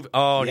football. has to prove.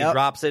 Oh, and he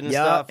drops it and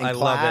stuff. In I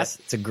class. love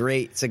it. It's a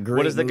great.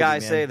 What does the movie, guy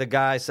man. say? The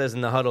guy says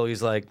in the huddle,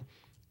 he's like,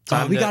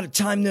 We got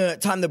time to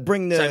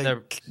bring send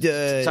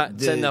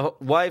the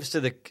wives to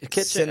the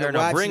kitchen, or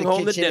no, bring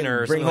home the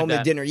dinner. Bring home the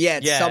dinner. Yeah,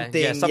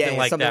 something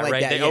like that.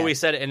 Right? They always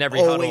said it in every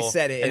always huddle.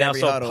 said it in and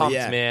every I'm so huddle. pumped,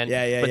 Yeah. man.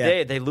 Yeah.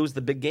 But they lose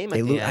the big game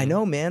at the end. I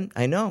know, man.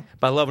 I know.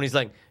 But I love when he's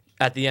like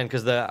at the end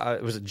because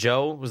was it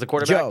Joe was the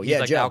quarterback? Joe, he's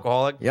like Joe. the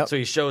alcoholic. Yep. So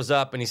he shows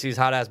up and he sees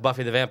hot ass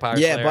Buffy the Vampire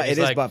Yeah, Slayer. but He's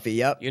it is like, Buffy.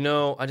 Yep. You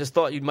know, I just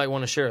thought you might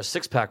want to share a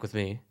 6-pack with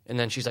me. And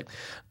then she's like,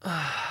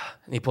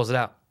 and he pulls it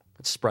out.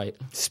 It's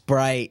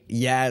Sprite.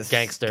 Yes.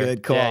 Gangster.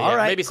 Good call. Yeah. All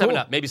right. Maybe cool.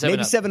 7-Up. Maybe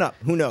 7-Up.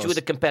 Who knows? Two of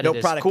the competitors.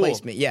 No product Cool.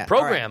 placement. Yeah.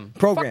 Program. All right.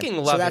 Program. Fucking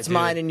love so it, that's dude.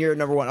 mine, and you're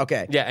number 1.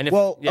 Okay. Yeah. And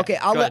okay.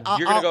 I'll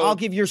I'll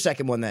give your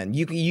second one then.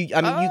 You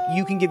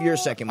can give your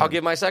second one. I'll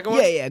give my second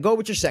one. Yeah. Go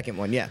with your second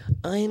one. Yeah.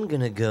 I'm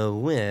gonna go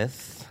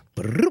with.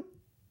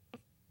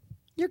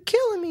 You're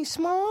killing me,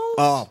 Smalls.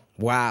 Oh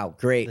wow,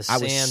 great! The I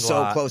was so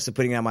Sandlot. close to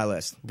putting it on my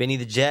list. Vinny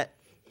the Jet.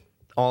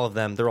 All of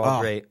them. They're all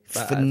great. I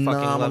fucking love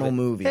Phenomenal it.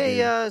 movie. Hey,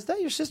 dude. is that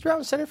your sister out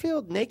in center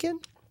field naked?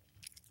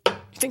 You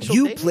think she'll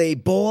You date me? play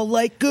ball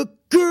like a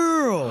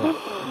girl.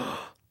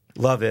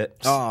 Love it.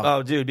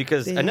 Oh. Dude,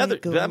 because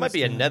that might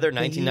be another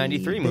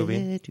 1993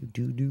 movie.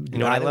 You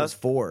know what I It love? was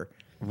 4.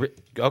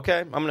 Okay,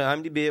 I'm gonna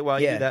IMDb it while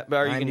you Yeah, do that.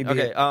 Or you can, IMDb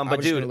okay, it. I but was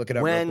just dude, gonna look it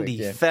up real quick, Wendy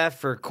yeah.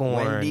 Pfeffercorn,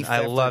 Wendy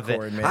I love it.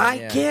 Pfeffercorn, man. I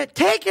Yeah. can't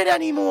take it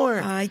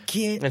anymore. I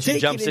can't. And she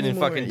take jumps it in and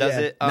anymore. fucking does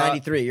it.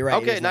 93. You're right.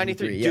 it Okay, is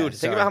 93. Yeah, Dude, think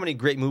sorry. about how many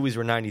great movies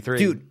were 93.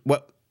 Dude,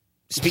 what?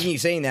 Speaking of you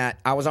saying that,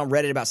 I was on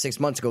Reddit about 6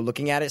 months ago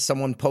looking at it.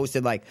 Someone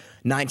posted like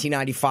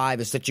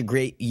 1995 is such a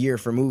great year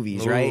for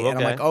movies, right? Ooh, And I'm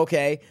okay. like,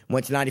 okay.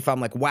 Went to 95. I'm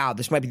like, wow,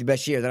 this might be the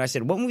best year. Then I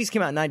said, what movies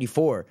came out in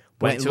 94?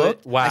 Went and to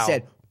looked. it? Wow. I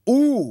said,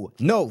 ooh,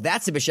 no,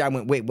 that's the best year. I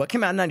went, wait, what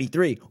came out in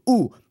 93?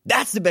 Ooh,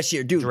 that's the best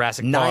year, dude.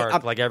 Jurassic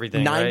Park, like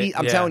everything, 90. right?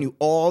 I'm Yeah. telling you,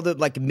 all the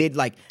like mid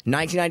like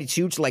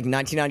 1992 to like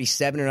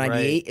 1997 or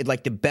 98, it,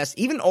 like the best.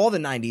 Even all the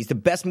 90s, the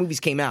best movies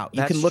came out. You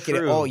That's can look at it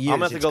true. all years. I'm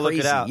gonna have to It's go look it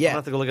crazy. out. Yeah, I'm gonna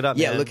have to go look it up.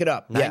 Yeah, man. look it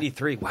up. Yeah.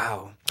 93.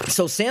 Wow.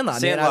 So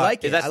Sandlot, man, I Sandlot.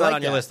 like it. That's I not like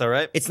on your that. list, though,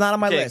 right? It's not on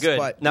my Okay, list. Good.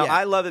 But now yeah.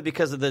 I love it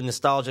because of the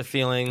nostalgia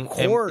feeling. Of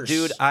course. And,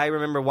 dude, I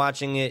remember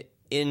watching it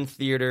in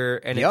theater,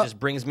 and it Yep. just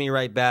brings me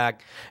right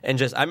back. And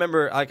just, I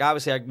remember, like,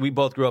 obviously, we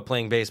both grew up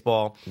playing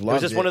baseball. It was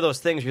Loved just it. one of those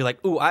things where you're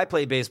like, ooh, I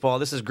play baseball.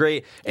 This is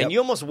great. And Yep. you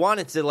almost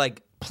wanted to,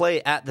 like,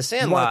 play at the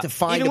Sandlot. You wanted to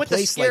find even a with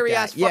place the scary like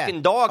ass that. Yeah.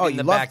 fucking dog Oh, in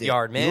the you loved it.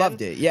 backyard, man. You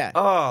loved it, yeah.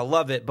 Oh, I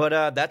love it.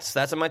 But that's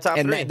in my top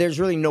And 3. there's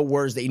really no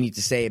words that you need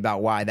to say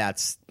about why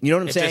that's. You know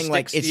what I'm It saying? just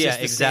Like sticks- it's yeah, just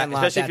the exactly.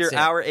 Sandlot, Especially if that's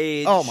you're it. our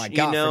age. Oh my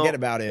god, you know, forget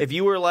about it. If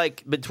you were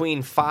like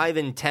between 5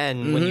 and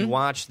 10 when you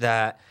watch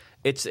that,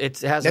 it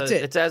has That's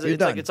it. You're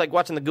done. it's like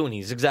watching the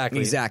Goonies.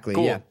 Exactly. Exactly.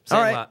 Cool. Yeah. All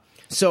Sandlot. right.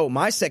 So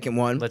my second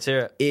one. Let's hear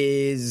it.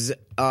 Is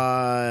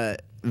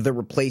The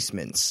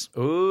Replacements.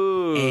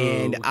 Ooh.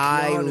 And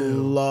I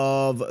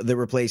love The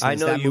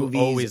Replacements. I know that you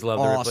movie's always love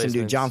The awesome, Replacements.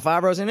 dude. John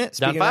Favreau's in it.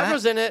 Speaking of that,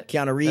 Favreau's in it.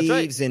 Keanu That's Reeves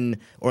right. and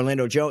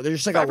Orlando Jones.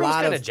 There's just like Favreau's a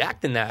lot kinda of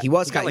jacked in that. He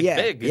was He got, kind of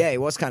like, big. Yeah, he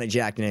was kind of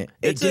jacked in it.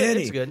 Hey, It's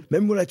Danny, good.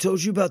 remember what I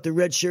told you about the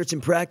red shirts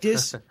in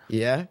practice?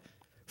 Yeah.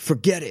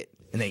 Forget it.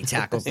 And then he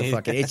tackles the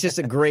fucking. It's just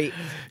a great.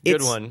 Good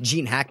it's one.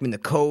 Gene Hackman, the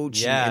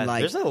coach. Yeah, and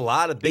like there's a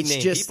lot of big it's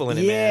name just, people in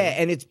it, yeah, man.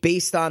 and it's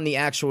based on the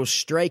actual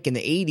strike in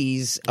the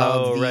 80s of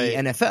Oh, the right.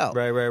 NFL.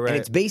 Right. And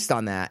it's based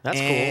on that. That's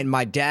cool. and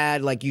my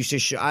dad like used to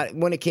show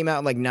when it came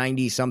out like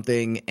 90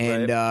 something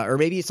and Right. or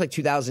maybe it's like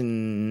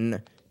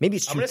 2000. Maybe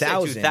it's 2000. I'm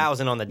gonna say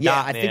 2000 on the dot,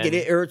 Yeah, I think it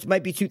is, or it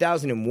might be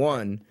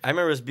 2001. I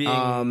remember it being.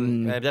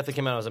 It definitely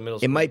came out as a middle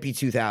school. It might be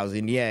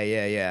 2000.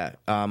 Yeah.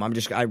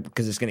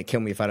 Because it's gonna kill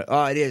me if I don't.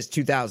 Oh, it is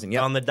 2000.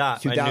 Yeah, on the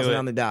dot. 2000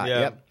 on the dot. Yeah.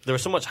 Yep. There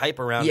was so much hype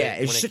around Yeah,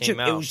 it when it came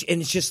out.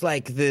 And it's just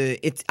like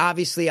it's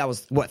obviously I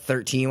was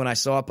 13 when I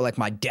saw it, but like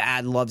my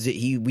dad loves it.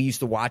 We used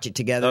to watch it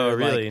together. Oh,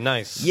 really? Like,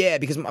 nice. Yeah,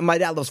 because my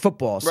dad loves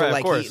football, so Right,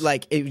 like of course.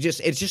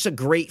 it's just a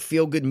great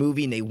feel good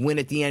movie, and they win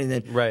at the end,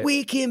 and then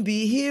we can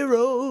be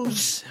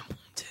heroes.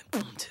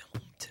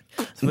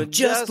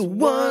 Just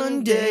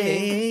one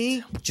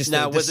day. Just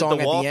now, the song it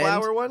the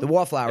Wallflower one? The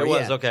Wallflower, it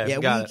was, okay. Yeah,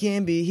 got we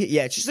can be.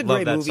 Yeah, it's just a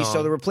great movie. Song.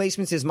 So The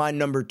Replacements is my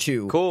number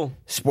 2. Cool.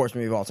 Sports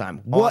movie of all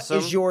time. Awesome.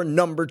 What is your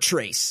number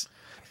trace?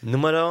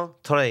 Número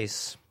 3.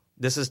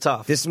 This is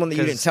tough. This is one that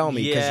you didn't tell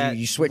me because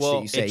you switched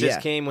it. You say, it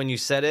just came when you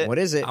said it. What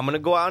is it? I'm going to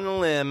go out on a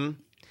limb.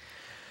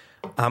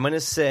 I'm going to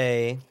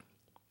say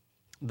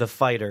The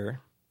Fighter.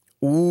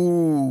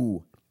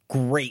 Ooh,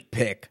 great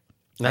pick.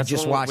 I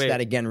just watched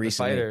that again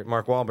recently. Fighter,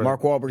 Mark Wahlberg.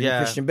 Mark Wahlberg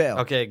and Christian Bale.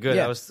 Okay, good.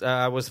 Yeah.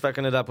 I was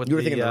fucking it up with You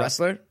were thinking The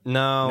Wrestler?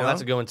 No,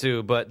 that's a good one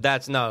too. But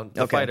that's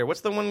The Fighter.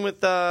 What's the one with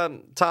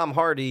Tom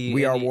Hardy?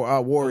 We Are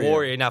Warrior.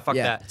 Warrior. Now, fuck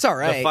that. It's all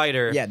right. The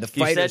Fighter. Yeah, The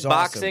Fighter's You said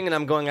boxing, awesome. and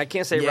I'm going, I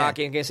can't say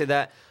Rocky, I can't say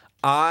that.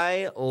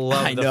 I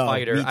love The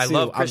Fighter. Me too. I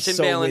love Christian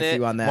Bale in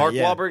it. On that, Mark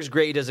Wahlberg's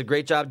great. He does a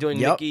great job doing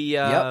Mickey.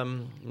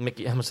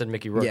 Mickey. I almost said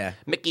Mickey Rourke. Yeah.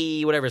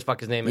 Mickey, whatever his fuck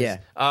his name is. Yeah.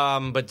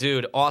 But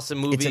dude, awesome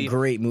movie. It's a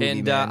great movie,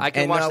 and man. I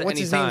can watch it what's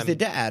his anytime. name's the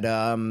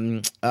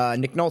dad?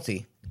 Nick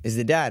Nolte is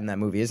the dad in that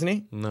movie, isn't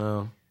he?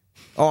 No.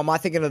 Oh, am I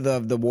thinking of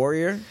the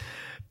Warrior?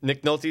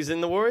 Nick Nolte's in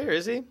The Warrior,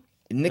 is he?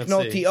 Nick Let's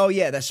Nolte. see. Oh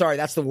yeah,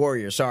 that's the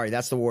Warrior. Sorry,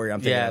 that's the Warrior. I'm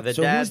thinking. Yeah, of. the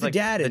So dad's who's the like,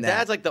 dad in the that?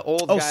 dad's like the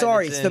old Oh, guy.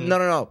 sorry, that's it's in...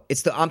 no.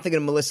 It's I'm thinking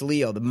of Melissa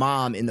Leo, the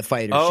mom in The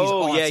Fighter. She's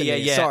Oh awesome in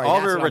it. yeah. Sorry, All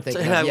that's her what I'm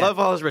thinking of. I Yeah. love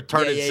all his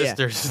retarded Yeah.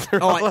 sisters.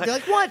 Oh, they're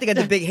like, what? They got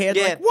the big hair.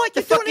 They're like, what?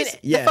 You doing this?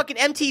 The fucking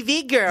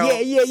MTV girl.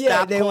 Yeah.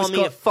 Stop They always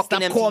calling me a fucking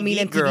stop calling me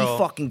an MTV girl.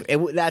 Fucking.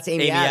 That's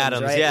Amy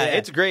Adams. right? Yeah,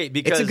 it's great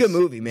because it's a good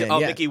movie, man. Oh,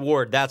 yeah. Mickey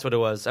Ward. That's what it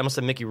was. I almost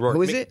said Mickey Rourke.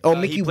 Who is it? Oh, He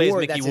Mickey plays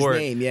Ward. Mickey That's his Ward.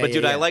 name. Yeah, but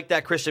dude, yeah. I like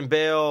that Christian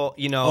Bale.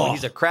 You know,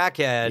 he's a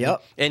crackhead.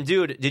 Yep. And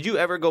dude, did you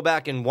ever go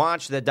back and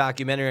watch that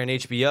documentary on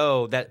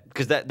HBO?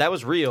 Because that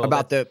was real.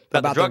 About the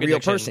drug real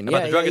addiction. person.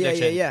 About the drug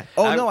addiction. Yeah.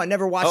 Oh no, I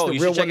never watched the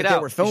you real should check one it that they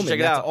out. were You should filming. check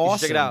it That's out. awesome. You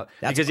should check it out.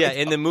 Because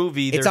in the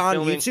movie, it's they're on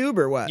filming, YouTube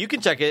or what? You can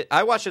check it.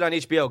 I watched it on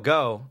HBO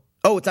Go.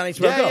 Oh, it's on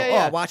HBO Go. Yeah. Oh,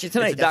 I'll watch it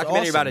tonight. It's a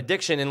documentary That's about awesome.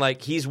 addiction, and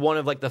like he's one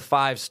of like the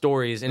 5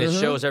 stories, and it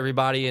shows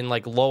everybody in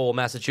like Lowell,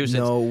 Massachusetts.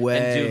 No way.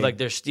 And dude, like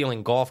they're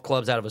stealing golf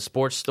clubs out of a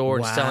sports store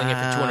and selling it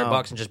for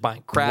 $200 and just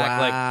buying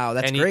crack. Wow,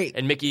 that's and great.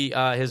 And Mickey,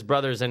 his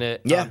brother's in it.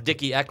 Yeah.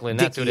 Dickie Eklund.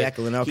 That's Dickie what it is.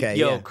 Eklund, okay,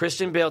 Yo, yeah.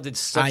 Christian Bale did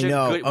such I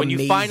know, a good. When you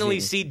amazing. finally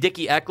see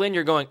Dickie Eklund,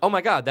 you're going, oh my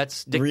god,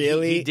 that's Dickie.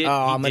 Really? He did.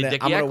 I'm Dickie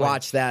gonna Eklund.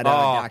 watch that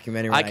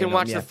documentary. I can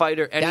watch The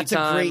Fighter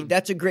anytime.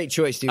 That's a great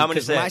choice, dude. I'm gonna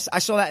 'Cause say when it. I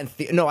saw that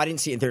in no, I didn't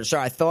see it in theater.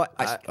 Sorry,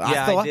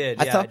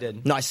 I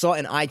did. No, I saw it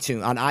in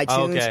iTunes. On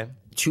iTunes, okay.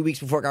 2 weeks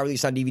before it got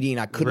released on DVD, and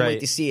I couldn't Right. wait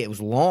to see it. It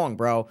was long,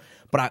 bro.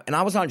 But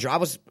I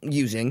was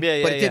using, but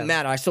it didn't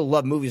matter. I still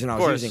love movies when I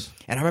was course. using,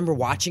 and I remember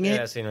watching it.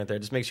 Yeah, scene right there.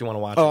 Just makes you want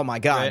to watch it. Oh my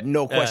god, Right?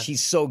 no question. Yeah.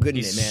 He's so good in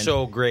He's it, man.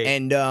 so great.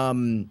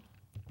 And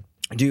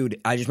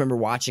dude, I just remember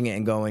watching it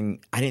and going,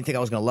 I didn't think I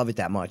was gonna love it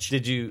that much.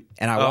 Did you?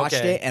 And I watched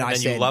okay. it, and I then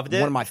said, you loved it?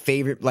 one of my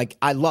favorite. Like,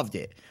 I loved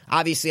it.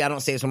 Obviously, I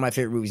don't say it's one of my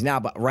favorite movies now,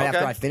 but right Okay.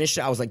 after I finished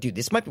it, I was like, dude,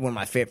 this might be one of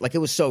my favorite. Like, it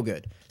was so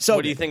good. So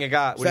What do you think it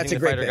got? So What do that's you a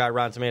think great The Fighter pick. got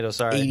Rotten Tomatoes?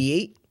 Sorry.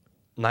 88?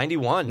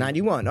 91.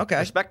 91. Okay.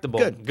 Respectable.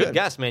 Good.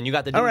 guess, man. You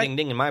got the All ding, right. ding,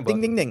 ding in my book.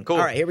 Ding, ding, ding. Cool.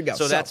 All right, here we go.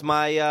 So that's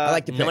my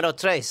like the pick. numero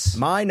tres.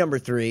 My number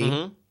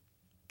 3.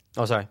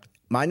 Oh, sorry.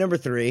 My number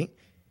 3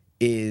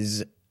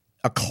 is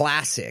a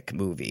classic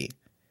movie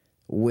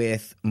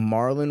with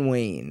Marlon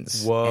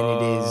Wayans. Whoa.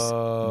 And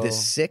it is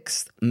The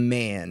Sixth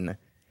Man.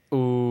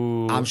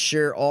 Ooh. I'm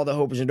sure all the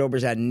hopers and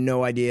dopers had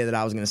no idea that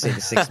I was going to say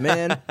The Sixth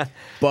Man, but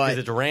Because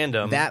it's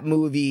random. that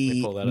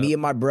movie, pull that me up.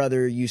 and my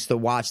brother used to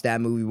watch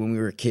that movie when we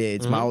were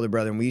kids. My older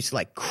brother, and we used to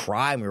like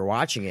cry when we were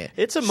watching it.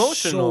 It's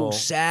emotional. So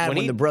sad When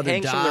when he the brother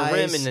hangs dies from the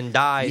rim and then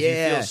dies, you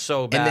feel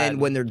so bad. And then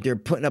when they're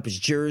putting up his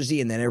jersey,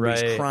 and then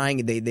everybody's Right.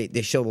 crying, and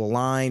they show the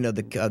line of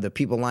the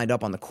people lined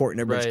up on the court, and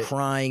everybody's Right.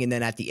 crying. And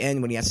then at the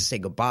end, when he has to say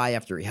goodbye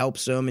after he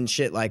helps them and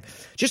shit, like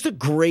just a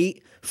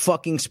great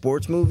fucking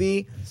sports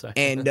movie. Sorry.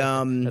 And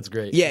That's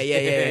great. Yeah.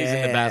 He's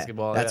into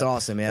basketball. That's yeah.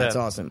 awesome. Yeah, that's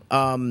awesome.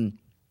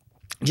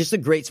 Just a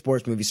great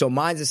sports movie. So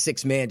mine's a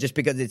Sixth Man, just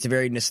because it's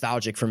very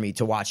nostalgic for me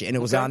to watch it. And it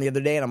was on the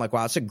other day, and I'm like,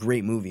 wow, it's a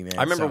great movie, man.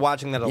 I remember So,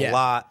 watching that a yeah.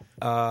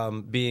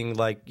 lot, being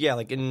like,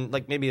 in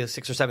like maybe the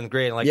 6th or 7th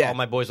grade, and like Yeah. all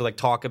my boys would like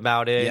talk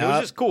about it. Yeah. It was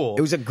just cool.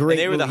 It was a great And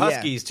they were the movie, yeah.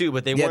 Huskies too,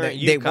 but they Yeah, weren't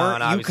they UConn,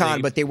 weren't obviously.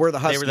 UConn, but they were the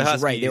Huskies. They were the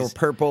Huskies. Right, they were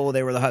purple.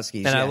 They were the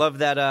Huskies. And yeah. I love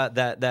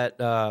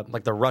that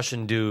like the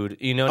Russian dude.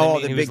 You know what I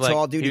mean? the He big was, like,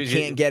 tall dude. He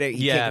can't get it.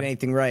 He can't get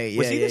anything right.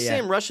 Was he Yeah, the yeah.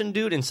 same Russian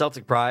dude in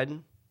Celtic Pride?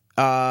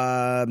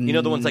 You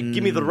know the one's like,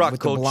 give me the rock, with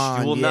coach.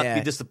 blonde, You will not yeah.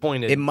 be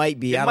disappointed. It might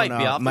be. I It might don't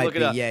be. know. I'll have to Might look it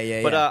be. up.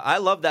 Yeah. But I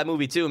love that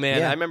movie too, man.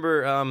 Yeah. I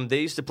remember they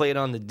used to play it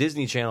on the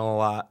Disney Channel a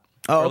lot.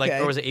 Oh,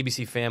 or was it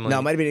ABC Family? No,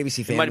 it might have been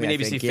ABC Family. It might have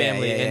been ABC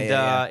Family,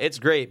 and it's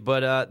great.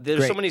 But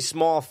there's so many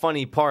small,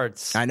 funny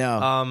parts. I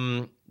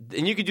know.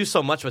 And you could do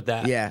so much with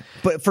that. Yeah,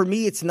 but for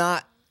me, it's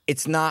not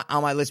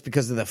on my list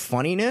because of the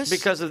funniness.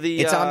 Because of the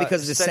it's on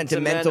because of the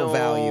sentimental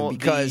value.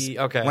 Because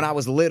when I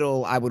was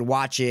little, I would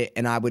watch it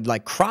and I would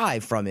like cry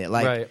from it.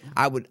 Like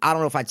I don't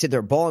know if I'd sit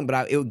there bawling,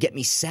 but it would get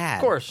me sad.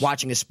 Of course,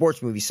 watching a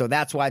sports movie. So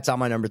that's why it's on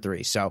my number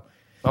 3. So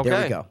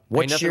there we go.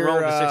 What's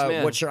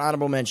your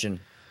honorable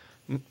mention?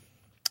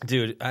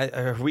 Dude,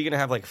 are we gonna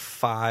have like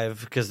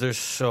 5? Because there's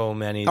so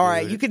many. All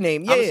right, you can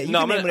name. I'm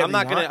not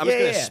gonna. I'm just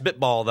gonna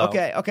spitball though.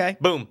 Okay.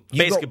 Boom.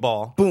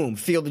 Basketball. Boom.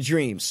 Field of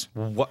Dreams.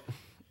 What,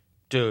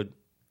 dude?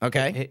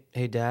 Okay.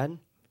 Hey, Dad.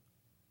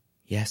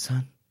 Yeah,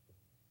 son.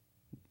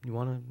 You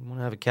wanna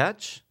have a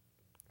catch?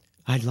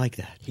 I'd like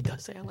that. He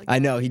does say I like. I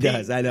know he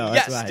does. I know.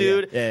 Yes, that's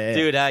dude. Yeah.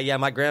 Dude.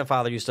 My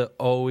grandfather used to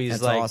always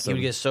that's like. Awesome. He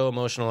would get so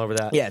emotional over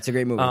that. Yeah, it's a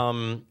great movie. All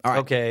right.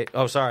 Okay.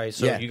 Oh, sorry.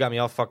 So you got me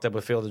all fucked up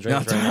with Field of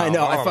Dreams. No, right now. I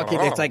know. I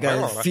fucking. It's like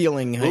a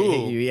feeling.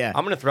 Yeah.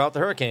 I'm gonna throw out the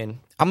Hurricane.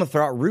 I'm gonna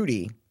throw out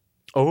Rudy.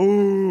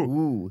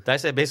 Oh. Did I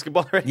say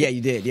basketball already? Yeah,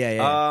 you did.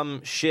 Yeah.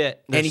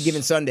 Shit. Any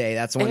Given Sunday.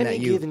 That's the one that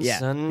you.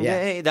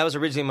 Sunday. Yeah. That was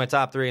originally my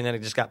top 3, and then it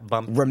just got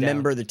bumped.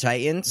 Remember the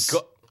Titans.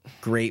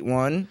 Great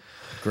one.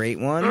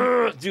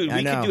 Dude,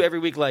 we could do every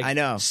week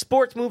like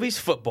sports movies,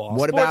 football.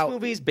 What sports about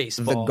movies,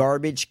 baseball? The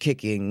garbage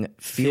kicking,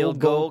 field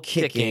goal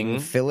kicking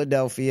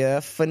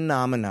Philadelphia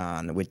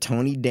phenomenon with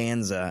Tony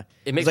Danza.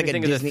 It makes me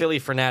think of the Philly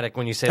Fanatic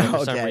when you say that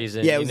for some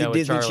reason. Yeah, it was a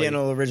Disney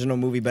Channel original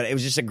movie, but it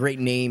was just a great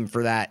name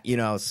for that,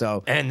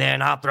 So and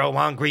then I'll throw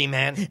on Green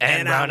Man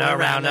and run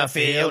around the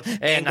field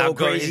and I'll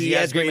go crazy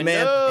as Green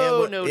Man.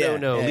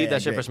 No. Leave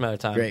that shit for some other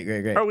time.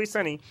 Great. Always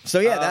Sunny.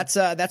 So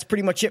that's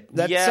pretty much it.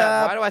 That's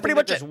why do I think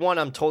pretty there's one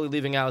I'm totally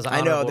leaving out as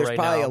I know there's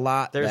probably a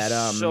lot.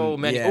 There's so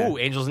many. Ooh,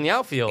 Angels in the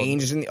Outfield.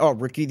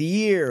 Rookie of the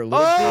Year, Little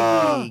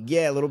Big League.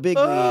 Yeah, Little Big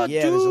League.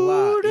 Yeah, there's a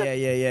lot.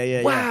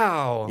 Yeah.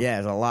 Wow. Yeah,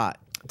 there's a lot.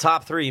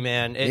 Top 3,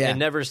 man. It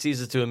never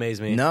ceases to amaze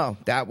me. No,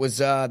 that was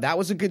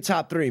a good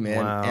top 3,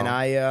 man. Wow.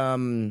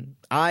 And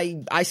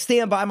I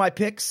stand by my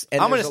picks.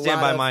 And I'm going to stand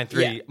by mine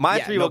 3. Yeah, my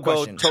 3 will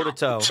go toe to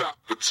toe.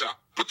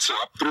 The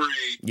top 3.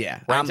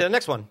 Yeah. Right to the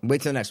next one.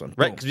 Wait to the next one.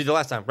 Right, because we did the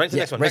last time. Right to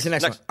the next one. Right to the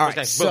next one. All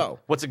right, so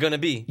what's it going to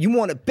be? You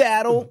want a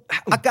battle?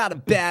 I got a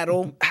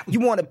battle. You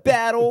want a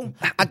battle?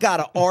 I got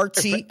a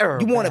RT.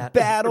 You want a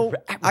battle?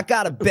 I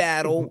got a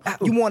battle.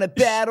 You want a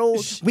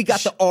battle? We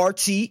got the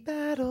RT.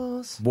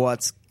 Battles.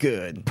 What's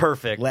good?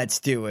 Perfect. Let's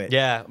do it.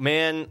 Yeah,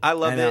 man, I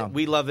love it.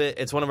 We love it.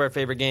 It's one of our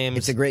favorite games.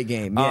 It's a great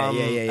game. Yeah.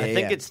 I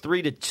think it's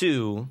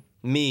 3-2.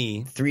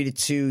 Me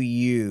 3-2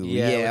 you.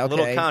 Yeah, okay. A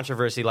little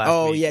controversy last week.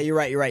 Oh, yeah, you're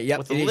right. Yep.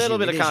 With a little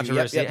bit of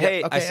controversy. Yep.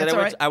 Hey, Okay, I said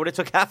I would have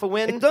took half a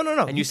win.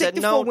 No. And you said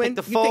take no, take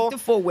the full. You take the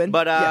full win.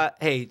 But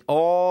hey,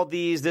 all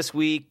these this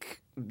week,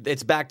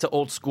 it's back to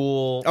old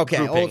school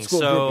grouping. Old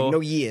school grouping.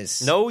 No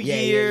years. No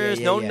years,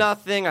 no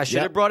nothing. I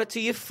should have brought it to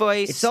you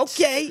first. It's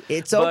okay.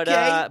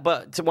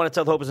 But to want to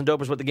tell the hopers and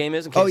dopers what the game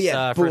is in case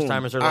first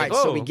timers are like,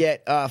 so we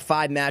get 5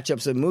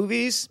 matchups of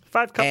movies.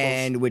 5 couples.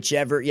 And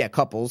whichever,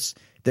 couples.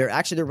 Their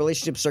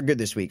relationships are good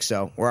this week,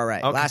 so we're all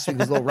right. Okay. Last week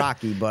was a little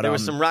rocky, but there were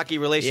some rocky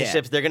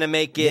relationships. They're gonna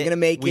make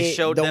it. We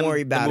showed don't them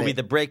worry about the movie, it.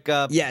 The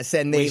Breakup. Yes,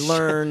 and they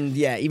learned.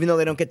 Even though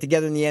they don't get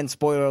together in the end.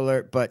 Spoiler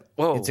alert! But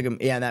it took them.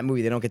 In that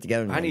movie they don't get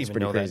together. In the end. I didn't even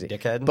know crazy.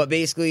 that, dickhead. But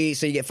basically,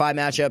 so you get 5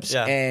 matchups,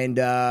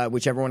 and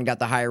whichever one got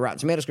the higher Rotten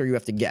Tomato score, you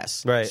have to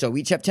guess. Right. So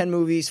we each have 10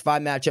 movies,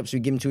 5 matchups. We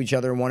give them to each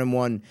other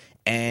 1-1,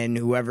 and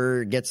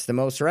whoever gets the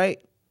most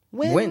right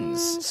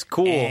wins.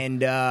 Cool.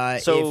 And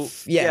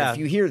if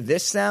you hear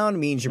this sound,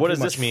 means you're what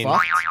pretty does this much mean?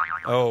 fucked.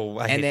 Oh,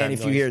 I hate and then that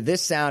if noise. you hear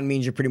this sound,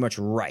 means you're pretty much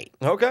right.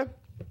 Okay.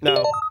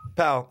 No,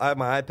 pal, I have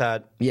my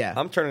iPad. Yeah.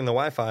 I'm turning the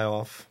Wi-Fi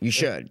off. You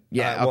should.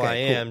 Yeah. Well,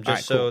 okay, I cool. am just All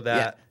right, so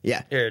that.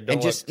 Yeah. Here, don't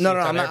and just look.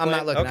 I'm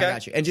not looking. Okay. I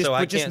got you. And just, so but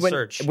I just can't when,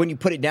 search. when you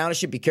put it down, it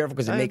should be careful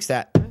because it makes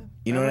that.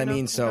 You know what I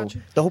mean? So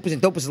the hopers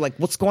and dopers are like,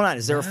 what's going on?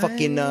 Is there a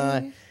fucking?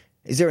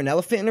 Is there an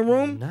elephant in the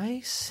room?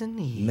 Nice and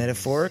easy.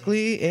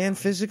 Metaphorically and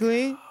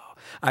physically.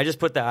 I just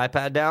put the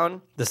iPad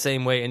down the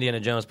same way Indiana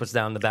Jones puts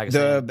down the bag of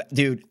sand.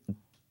 Dude,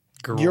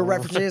 your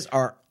references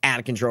are out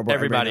of control, bro.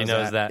 Everybody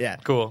knows that. Yeah.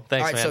 Cool.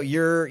 Thanks, all right, man. So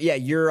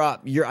you're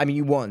up.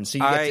 You won. So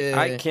you get to,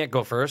 I can't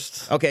go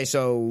first. Okay,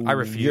 so I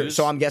refuse.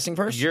 So I'm guessing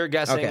first? You're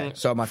guessing. Okay,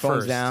 so my phone's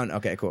first. down.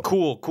 Okay, cool.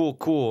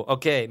 Cool.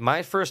 Okay,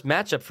 my first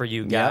matchup for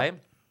you, guy,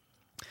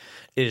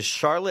 is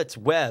Charlotte's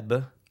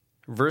Web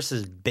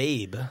versus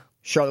Babe.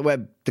 Charlotte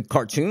Web, the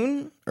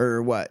cartoon,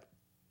 or what?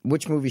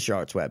 Which movie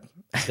Charlotte's Web?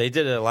 They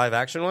did a live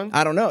action one?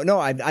 I don't know. No,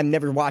 I've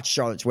never watched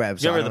Charlotte's Web,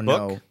 so you remember I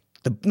don't the book?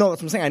 know. No,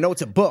 that's what I'm saying. I know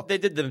it's a book. They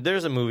did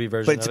there's a movie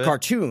version but it's of a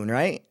cartoon,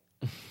 right?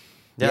 Yeah,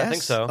 yes? I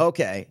think so.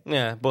 Okay.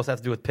 Yeah, both have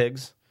to do with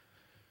pigs.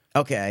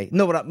 Okay.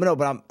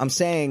 But I'm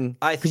saying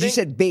because you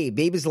said Babe.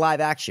 Babe is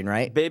live action,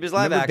 right? Babe is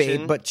live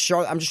action. Babe, but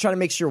I'm just trying to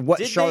make sure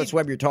what Charlotte's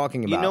Web you're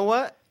talking about. You know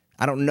what?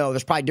 I don't know.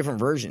 There's probably different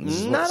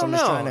versions. I don't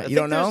know. You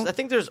don't know? I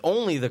think there's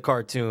only the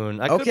cartoon.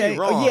 I could be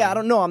wrong. Oh, yeah, I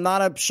don't know. I'm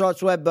not a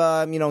Charlotte's Web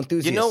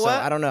enthusiast. You know what?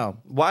 So I don't know.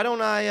 Why don't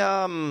I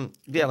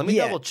let me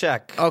double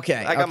check. Okay.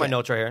 I got my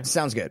notes right here.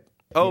 Sounds good.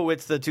 Oh,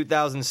 it's the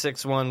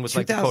 2006 one with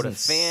like Dakota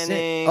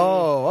Fanning.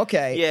 Oh,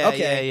 okay.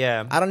 Yeah,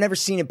 yeah. I don't never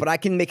seen it, but I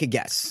can make a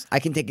guess. I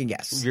can take a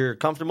guess. You're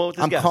comfortable with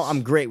this guess?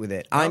 I'm great with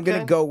it. I'm going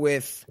to go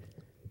with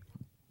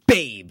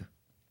Babe.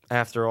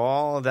 After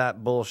all of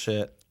that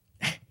bullshit.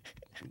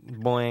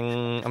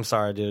 Boing. I'm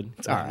sorry, dude.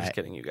 It's all right. I'm just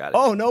kidding. You got it.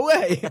 Oh, no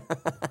way.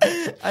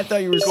 I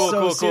thought you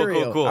were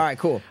serial. Cool. All right,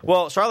 cool.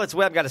 Well, Charlotte's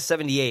Web got a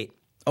 78.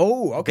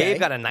 Oh, okay. Babe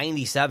got a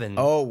 97.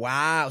 Oh,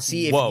 wow.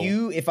 See,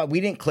 if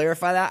we didn't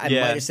clarify that, I might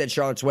have said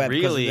Charlotte's Web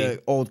because of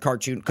the old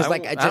cartoon. Because I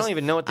don't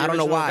even know what the I don't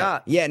know why.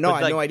 got. Yeah, no,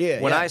 I have no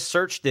idea. When I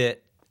searched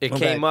it, it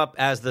came up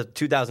as the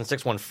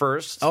 2006 one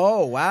first.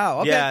 Oh, wow.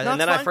 Okay. Yeah, and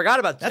then I forgot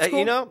about that. That's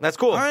cool. That's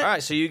cool. All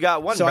right, so you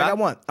got one. So I got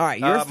one. All right,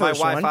 your first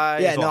my one. Wi-Fi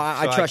Yeah, no,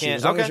 I trust you.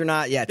 As long as you're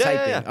not typing.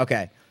 Yeah.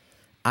 Okay.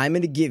 I'm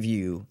going to give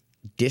you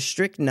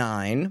District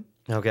 9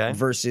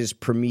 versus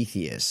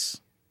Prometheus.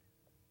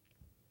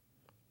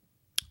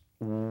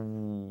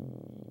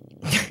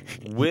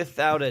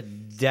 Without a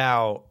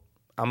doubt,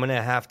 I'm going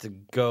to have to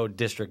go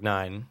District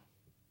 9.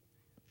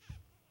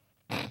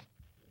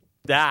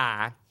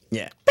 Yeah.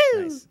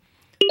 Nice.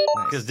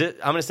 Because I'm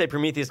going to say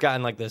Prometheus got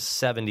in like the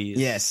 70s.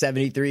 Yeah,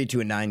 73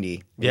 to a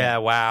 90. Yeah,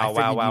 wow.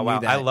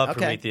 I love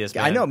Prometheus,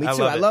 man. I know, me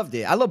too. I loved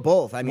it. I love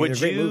both. I mean, they're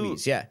great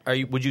movies, yeah.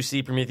 Would you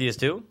see Prometheus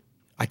too?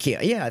 I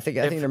can't. Yeah, I think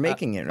they're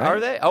making it, right? Are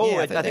they? Oh,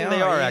 yeah, I think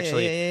they are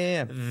actually.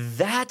 Yeah.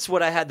 That's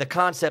what I had the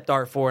concept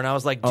art for, and I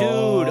was like,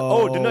 dude,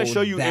 didn't I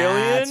show you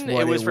Alien?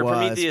 It was for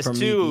Prometheus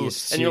 2.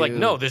 And you're like,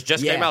 no, this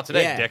just came out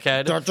today,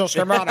 dickhead. That just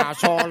came out,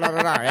 asshole.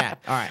 Yeah,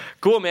 all right.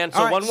 Cool, man. So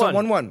 1-1. So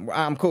 1-1.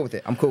 I'm cool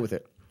with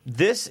it.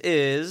 This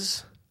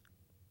is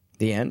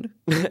the end.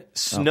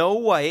 Snow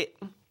White.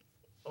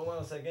 Hold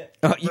on a second.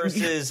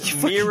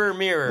 Versus Mirror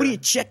Mirror. What are you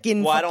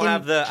checking? Well, I don't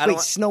have the. Wait,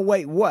 Snow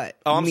White what?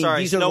 Oh, I'm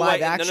sorry. These Snow are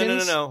live White.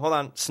 actions? No. Hold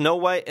on. Snow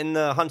White and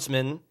the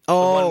Huntsman.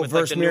 Oh, the one with,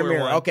 versus like, the Mirror newer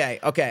Mirror. one. Okay.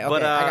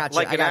 But I got you.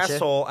 like an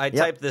asshole, I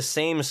typed the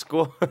same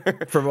score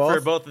for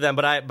both of them.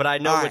 But I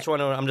know which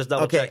one. I'm just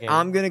double checking. Okay,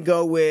 I'm gonna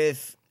go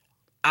with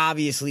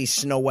obviously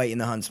Snow White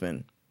and the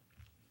Huntsman.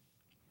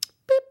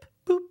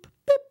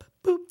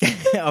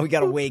 Oh, we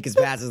gotta wait because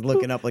Baz is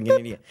looking up like an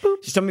idiot.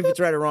 Just tell me if it's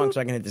right or wrong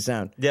so I can hit the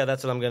sound. Yeah,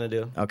 that's what I'm gonna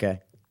do. Okay.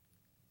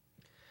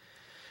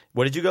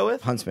 What did you go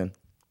with? Huntsman.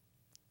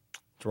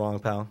 It's wrong,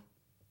 pal.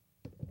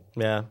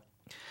 Yeah.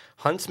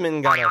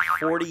 Huntsman got a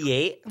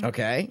 48.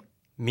 Okay.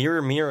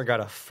 Mirror Mirror got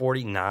a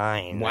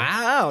 49.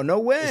 Wow, no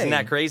way. Isn't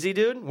that crazy,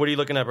 dude? What are you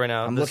looking up right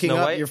now? I'm looking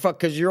up. You're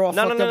because you're all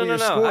fucked up with your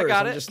scores. I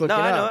got it. I'm just looking up.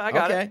 I know. I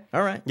got it. Okay.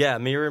 All right. Yeah,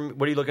 Mirror.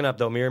 What are you looking up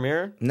though? Mirror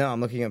Mirror? No, I'm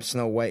looking up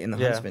Snow White and the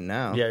Huntsman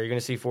now. Yeah, you're gonna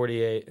see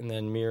 48, and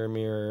then Mirror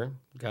Mirror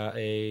got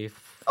a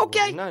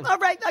 49. Okay. All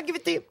right. I'll give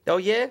it to you. Oh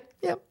yeah.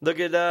 Yep. Look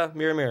at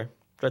Mirror Mirror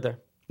right there.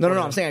 No.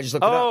 I'm saying I just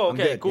looked it up. Oh,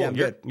 okay, good. cool.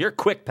 Yeah, you're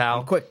quick, pal.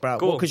 I'm quick, bro.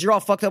 Cool. Because you're all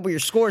fucked up with your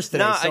scores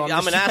today. No, so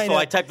I'm an asshole.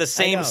 I typed the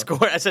same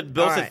score. I said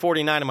Bill said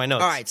 49 in my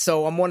notes. All right,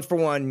 so I'm 1 for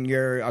 1.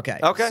 You're okay.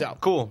 Okay, so,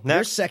 cool. Next.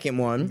 Your second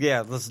one,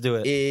 yeah, let's do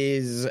it.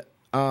 Is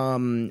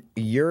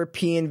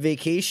European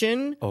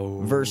Vacation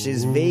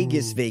versus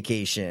Vegas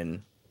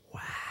Vacation.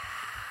 Wow.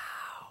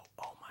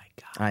 Oh my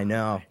god. I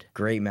know.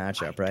 Great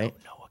matchup, right? I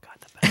don't know what got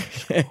the better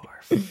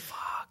score. Fuck.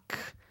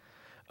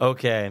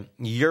 Okay,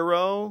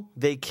 Euro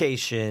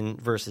Vacation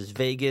versus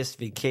Vegas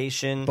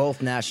Vacation.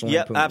 Both national.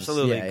 Yep, lampoons.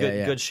 absolutely.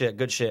 Yeah.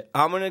 Good shit.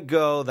 I'm gonna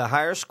go. The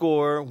higher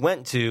score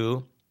went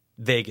to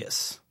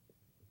Vegas.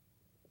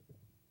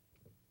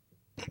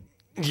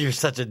 You're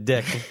such a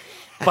dick.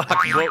 Fuck.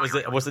 What was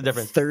it? What's the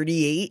difference?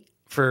 38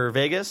 for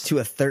Vegas to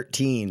a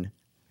 13.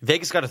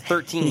 Vegas got a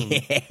 13.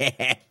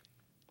 Yeah.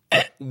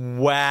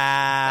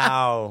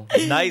 Wow.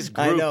 Nice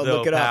group, I know, though,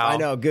 look it pal. up. I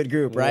know, good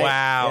group, right?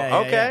 Wow. Yeah,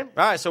 okay.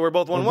 Yeah. All right, so we're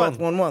both 1-1. We're both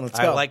 1-1. Let's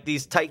go. I like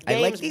these tight games,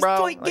 I like these bro.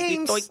 Tight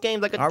games. These tight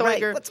games like a All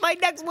tiger. Right. What's my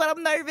next one?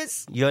 I'm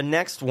nervous. Your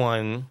next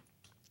one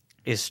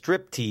is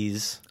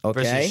Striptease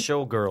versus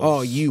Showgirls. Oh,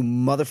 you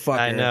motherfucker.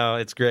 I know.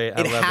 It's great.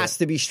 It has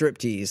to be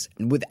Striptease.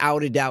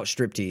 Without a doubt,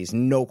 Striptease.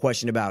 No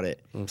question about it.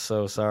 I'm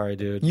so sorry,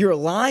 dude. You're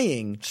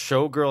lying.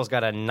 Showgirls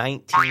got a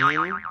 19.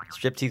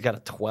 Striptease got a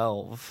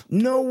 12.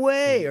 No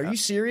way. Are you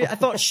serious? I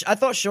thought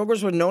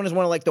Showgirls was known as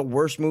one of like the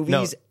worst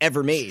movies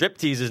ever made.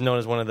 Striptease is known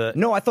as one of the...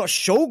 No, I thought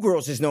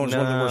Showgirls is known as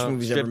one of the worst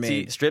movies ever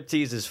made.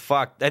 Striptease is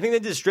fucked. I think they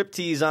did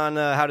Striptease on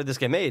How Did This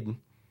Get Made?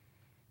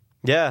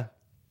 Yeah.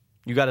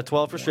 You got a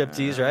 12 for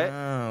Striptease, right?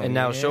 And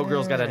now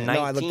Showgirls got a 19.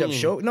 No, I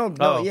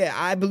looked up yeah,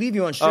 I believe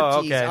you on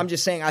Striptease. Okay. I'm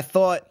just saying, I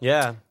thought,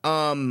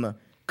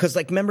 because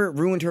like, remember, it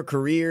ruined her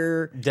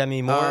career.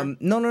 Demi Moore.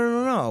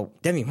 No.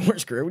 Demi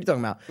Moore's career. What are you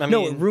talking about?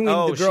 It ruined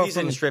the girl she's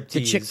from in Striptease.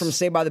 the chick from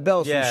Saved by the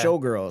Bell from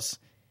Showgirls.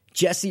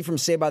 Jessie from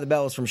Saved by the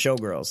Bell is from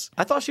Showgirls.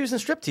 I thought she was in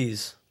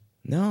Striptease.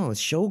 No, it's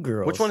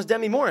Showgirls. Which one is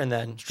Demi Moore in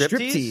then?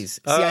 Striptease? See,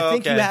 I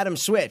think you had them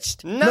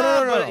switched.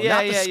 No. Yeah,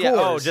 not the scores.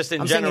 Oh, just in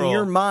I'm general. saying in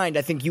your mind,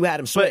 I think you had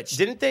them switched.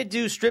 But did they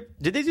do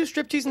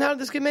Striptease and How Did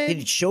This Get Made? They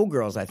did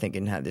Showgirls, I think,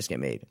 and How Did This Get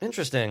Made.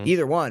 Interesting.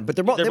 Either one, but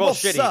they're both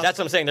shitty. Suck. That's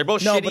what I'm saying. They're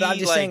both shitty. No, but I'm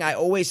just saying, I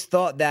always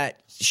thought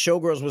that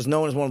Showgirls was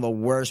known as one of the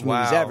worst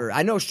movies ever.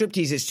 I know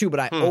Striptease is too, but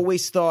I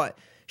always thought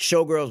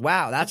Showgirls.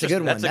 Wow, that's a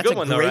good one. That's a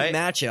great right?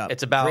 matchup.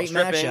 It's about great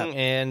stripping matchup.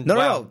 and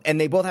no, and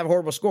they both have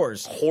horrible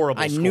scores.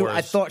 Horrible scores.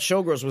 I thought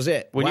Showgirls was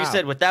it. When you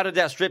said without a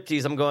doubt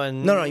striptease, I'm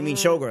going. No, you mean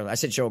Showgirls. I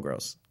said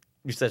Showgirls.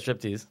 You said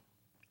striptease.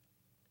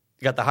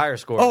 You got the higher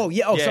score. Oh,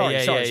 yeah. Oh, sorry. Yeah.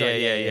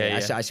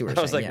 I see what you're I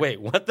saying. was like,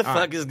 wait, what the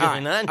fuck is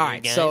going on All here,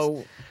 right, guys?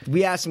 so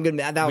we have some good.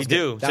 That was we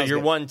good. do. So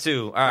you're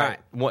 1-2. All right.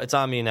 It's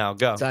on me now.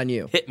 Go. It's on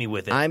you. Hit me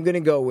with it. I'm going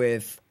to go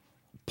with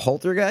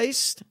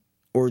Poltergeist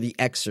or The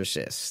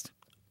Exorcist.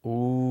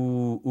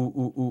 Ooh.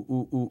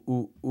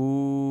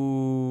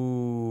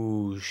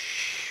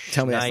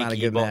 Tell me that's not a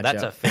good matchup.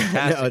 That's a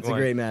fantastic No, it's a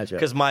great matchup.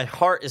 Because my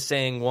heart is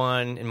saying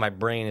one and my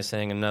brain is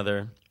saying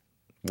another.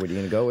 What are you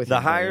going to go with? The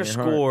higher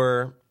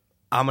score,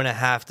 I'm going to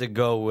have to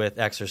go with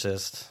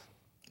Exorcist.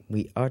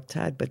 We are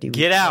tied, but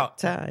Get out.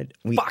 Tied.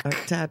 We Fuck. are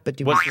tied, but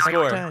What's the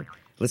score? Tied.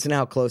 Listen to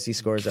how close these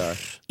scores are.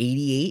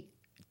 88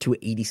 to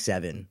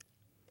 87.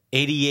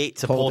 88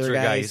 to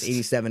Poltergeist.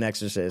 87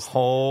 Exorcist.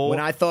 Holy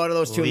when I thought of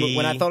those two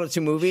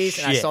movies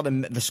and I saw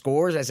the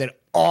scores, I said,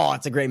 "Oh,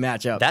 it's a great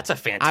matchup." That's a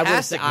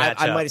fantastic matchup.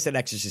 I might have said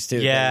Exorcist too.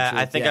 Yeah,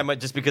 I think I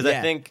might just because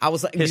I think I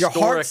was like, your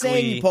heart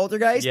saying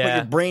Poltergeist, but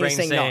your brain is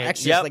saying no.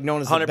 Exorcist, like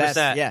known as 100%. The best.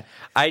 Yeah,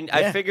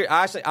 I figured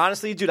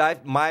honestly, dude.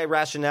 My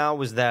rationale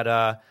was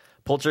that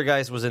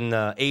Poltergeist was in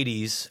the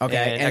 80s. Okay,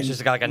 and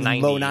Exorcist got like a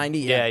 90. Low 90.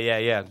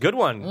 Yeah. Good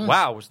one.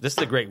 Wow, this is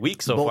a great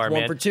week so far,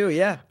 man. 1 for 2.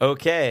 Yeah.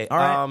 Okay. All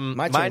right.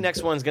 My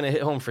next one's gonna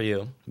hit home for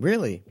you.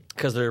 Really?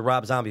 Because they're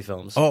Rob Zombie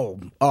films. Oh,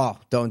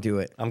 don't do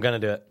it. I'm gonna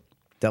do it.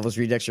 Devil's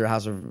Rejects or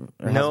House of...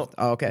 Nope.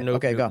 Oh, okay. Nope,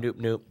 okay, go.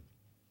 Nope.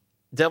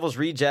 Devil's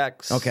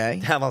Rejects.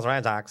 Okay. Devil's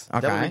Rejects.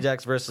 Okay. Devil's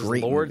Rejects versus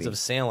Great Lords movie. of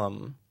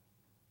Salem.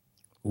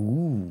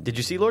 Ooh. Did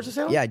you see Lords of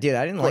Salem? Yeah, I did.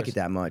 I didn't like it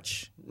that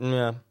much.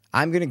 Yeah.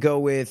 I'm going to go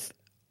with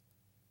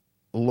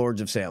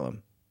Lords of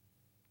Salem.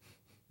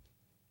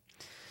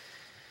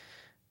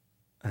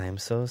 I'm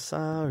so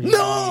sorry.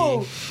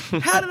 No!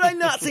 How did I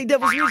not say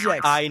Devil's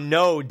Rejects? I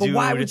know, dude. But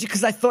why would you?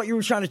 Because I thought you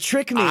were trying to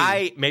trick me.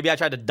 Maybe I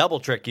tried to double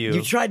trick you.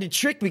 You tried to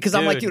trick me because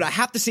I'm like, dude, I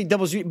have to say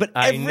Devil's Rejects. But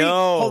I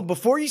know.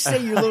 Before you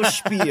say your little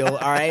spiel,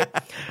 all right?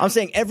 I'm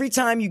saying every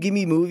time you give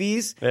me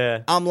movies,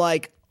 I'm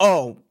like,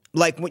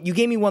 like when you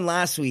gave me one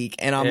last week,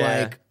 and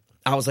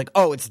I was like,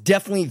 oh, it's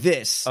definitely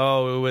this.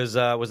 Oh, it was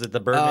it the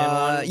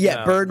Birdman one?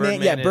 Yeah,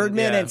 No,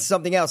 Birdman and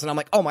something else. And I'm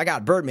like, oh my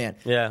God, Birdman.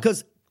 Yeah.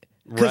 Because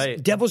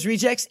Right. Devil's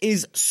Rejects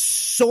is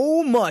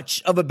so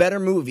much of a better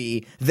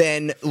movie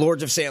than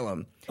Lords of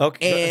Salem.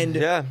 Okay.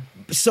 And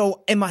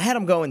so in my head,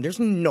 I'm going, there's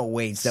no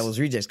way it's Devil's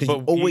Rejects because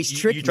you always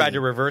trick me. You tried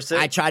to reverse it?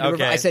 I tried to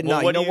reverse it. I said, no,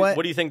 you know what?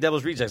 What do you think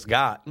Devil's Rejects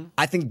got?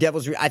 I think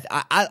Devil's Rejects,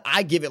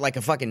 I give it like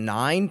a fucking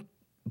 9,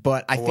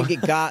 but I think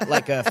it got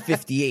like a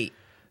 58.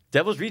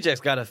 Devil's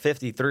Rejects got a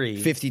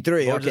 53.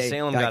 53, Lords okay. of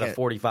Salem got a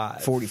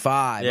 45.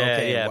 45, yeah,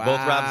 okay. Yeah, wow.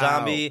 Both Rob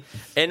Zombie.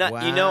 And,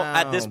 you know,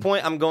 at this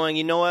point, I'm going,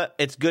 you know what?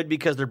 It's good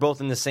because they're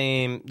both in the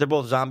same, they're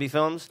both zombie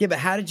films. Yeah, but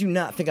how did you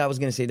not think I was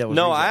going to say Devil's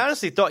No, Rejects? I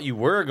honestly thought you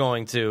were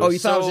going to. Oh, you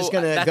thought I was just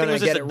going to get it right. I think it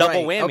was just a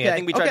double whammy. Okay. I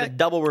think we tried to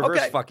double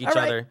reverse fuck each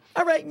other.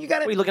 All right, you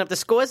got it. Are you looking up the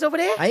scores over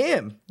there? I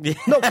am.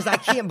 No, because I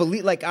can't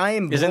believe, like, I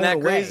am blown Isn't that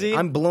away. crazy?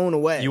 I'm blown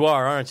away. You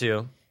are, aren't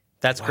you?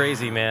 That's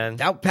crazy, man.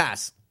 That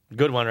pass.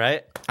 Good one,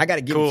 right? I got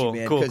to give it to you,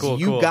 man, because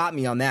you got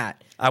me on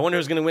that. I wonder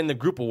who's going to win the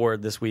group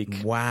award this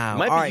week. Wow. It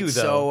might All be you, right,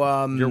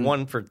 though. so,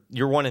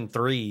 you're 1 and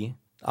 3.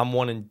 I'm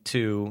 1 and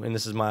 2, and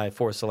this is my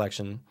 4th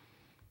selection.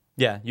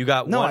 Yeah, you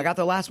got No, one. I got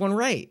the last one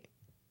right.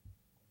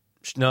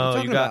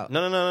 No, you got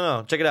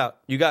no. Check it out.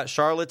 You got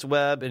Charlotte's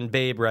Web and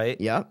Babe right.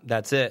 Yep.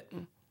 That's it.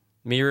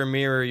 Mirror,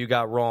 Mirror, you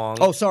got wrong.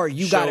 Oh, sorry,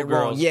 you got it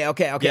wrong. Showgirls. Yeah,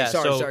 okay. Yeah,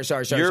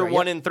 sorry. You're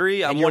 1 and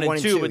 3. I'm 1 and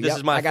 2, but this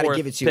is my I got to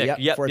give it to you. pick.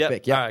 Yep, fourth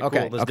pick. Yep. All right, okay,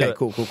 cool. Let's do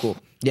it. Cool.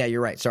 Yeah,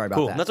 you're right. Sorry about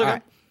Cool. that. That's okay. All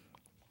right.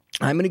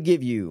 I'm going to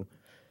give you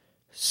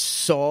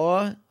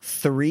Saw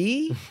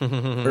 3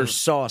 or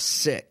Saw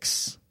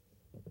 6.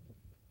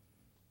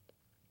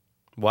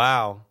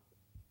 Wow.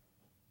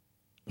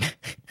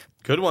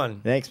 Good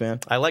one. Thanks,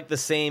 man. I like the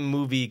same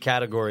movie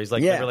categories.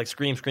 Like, they were like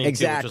Scream,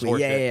 exactly. 2, which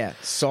was horseshit. Yeah.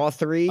 Saw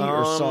 3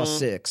 or Saw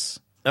 6.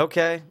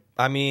 Okay.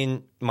 I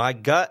mean, my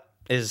gut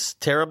is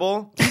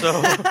terrible.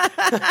 So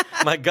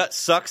my gut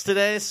sucks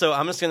today. So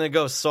I'm just going to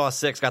go Saw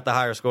 6, got the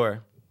higher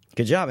score.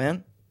 Good job,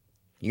 man.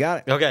 You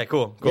got it. Okay,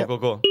 cool.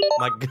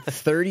 My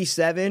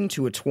 37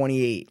 to a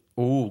 28.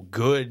 Ooh,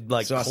 good,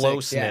 like Saw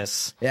closeness.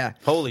 6, yeah.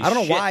 Holy I don't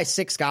know shit. why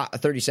 6 got a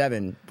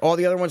 37. All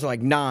the other ones are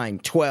like 9,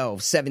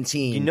 12,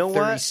 17, You know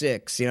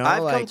 36. what? You know,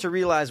 I've like, come to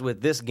realize with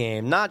this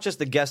game, not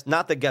the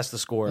guess the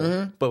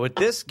score, but with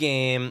this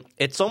game,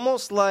 it's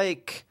almost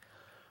like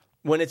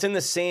when it's in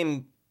the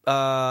same,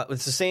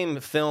 it's the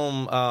same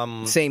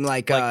film, same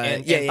like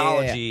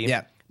anthology.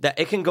 Yeah. That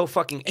it can go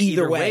fucking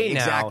Either either way now.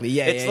 exactly.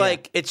 Yeah, it's yeah.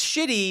 like it's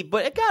shitty,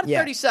 but it got a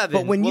 37.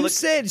 But when you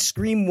said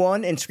Scream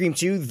 1 and Scream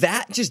 2,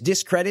 that just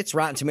discredits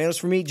Rotten Tomatoes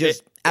for me.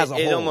 Just as a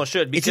whole. It almost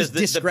should, because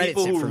the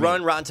people who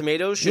run Rotten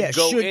Tomatoes should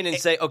go in and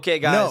say, okay,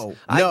 guys,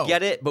 I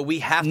get it, but we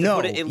have to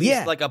put it at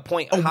least like a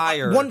point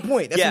higher. 1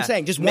 point. That's what I'm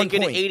saying. Just 1 point.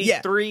 Make it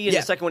 83 and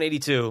the second one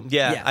 82.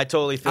 Yeah, I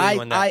totally feel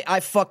you on that. I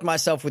fucked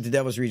myself with The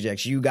Devil's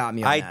Rejects. You got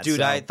me on that.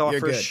 Dude, I thought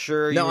for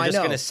sure you were just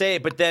going to say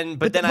it, but then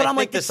I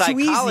think the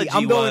psychology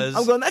I'm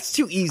going, that's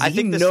too easy. I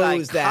think the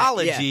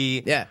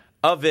psychology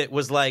of it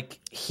was like,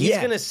 he's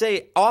going to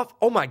say off,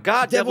 oh my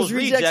God, Devil's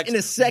Rejects in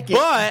a second.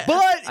 But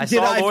I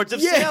saw Lords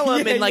of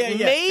Salem and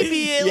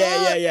maybe it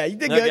Yeah. You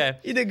did good. Okay.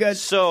 You did good.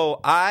 So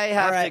I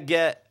have to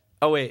get,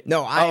 oh wait.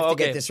 No, I have to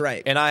get this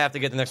right. And I have to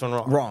get the next one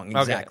wrong. Wrong,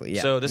 exactly. Okay.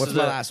 Yeah. So What's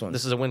my last one?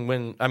 This is a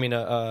win-win. I mean,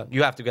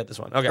 you have to get this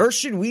one. Okay. Or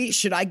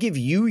should I give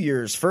you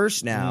yours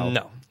first now?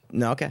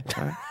 No, okay.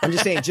 All right. I'm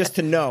just saying, just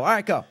to know. All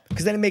right, go.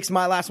 Because then it makes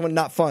my last one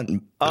not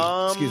fun.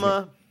 Excuse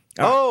me.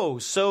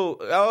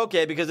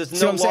 Okay, because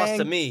it's no loss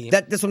to me.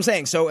 That's what I'm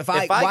saying. So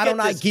why don't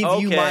I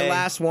give you my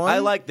last one? I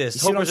like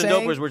this. Hopers and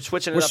Dopers, we're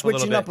switching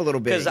it up a little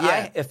bit.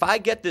 Because if I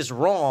get this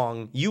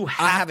wrong,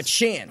 I have a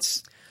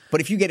chance. But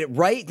if you get it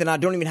right, then I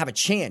don't even have a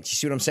chance. You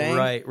see what I'm saying?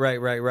 Right.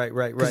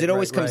 Because it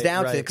always comes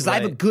down to it. Because I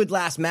have a good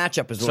last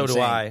matchup is what I'm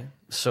saying.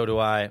 So do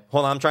I.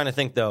 Hold on, I'm trying to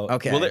think, though.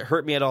 Okay. Will it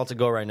hurt me at all to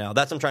go right now?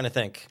 That's what I'm trying to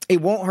think.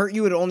 It won't hurt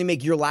you. It'll only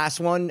make your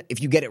last one.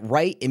 If you get it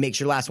right, it makes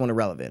your last one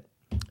irrelevant.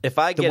 If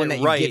I get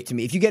it right, give to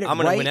me. If you get it I'm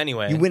right, going to win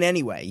anyway. You win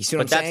anyway. You see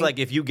what I'm saying? But that's like,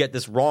 if you get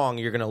this wrong,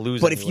 you're going to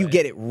lose. But if you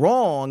get it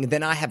wrong,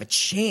 then I have a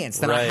chance.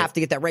 Then I have to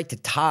get that right to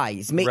tie.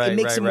 It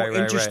makes it more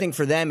interesting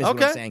for them, is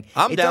what I'm saying.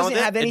 I'm down with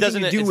it. Have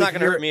anything to do it's with not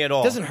going to hurt me at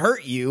all. It doesn't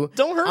hurt you.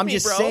 Don't hurt me, bro. I'm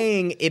just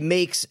saying it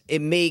makes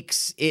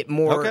it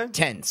more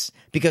tense.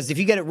 Because if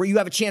you get it, you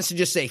have a chance to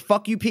just say,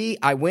 fuck you, P,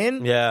 I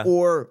win. Yeah.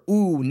 Or,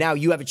 ooh, now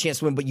you have a chance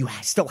to win, but you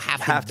still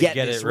have to get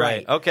this it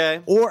right.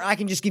 Okay. Or I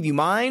can just give you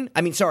mine. I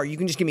mean, sorry, you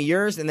can just give me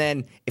yours, and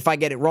then if I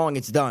get it wrong,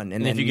 it's done.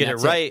 And then if you get it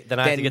right, then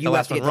I have to get the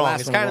last one wrong.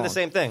 It's kind of the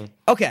same thing.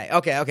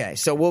 Okay.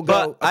 So we'll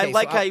go. But I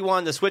like how you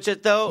wanted to switch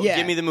it, though. Yeah.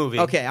 Give me the movie.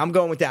 Okay, I'm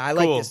going with that. I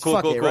like this.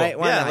 Fuck it, right?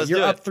 Why not?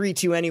 You're up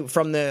 3-2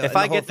 from the. If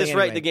I get this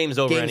right, the game's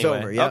over anyway. Game's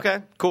over, yeah. Okay,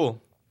 cool.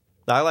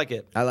 I like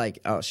it.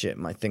 Oh, shit,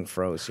 my thing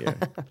froze here.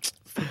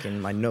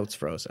 Fucking my notes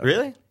froze. Okay.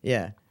 Really?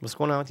 Yeah. What's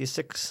going on with your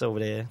 6 over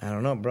there? I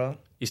don't know, bro.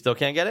 You still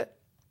can't get it?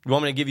 You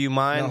want me to give you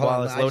mine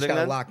while it's loading? I just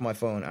gotta lock my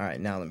phone. All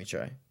right, now let me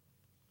try.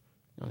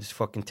 This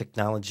fucking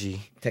technology.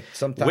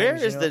 Sometimes,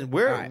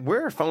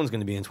 where are phones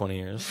going to be in 20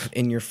 years?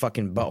 In your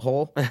fucking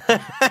butthole.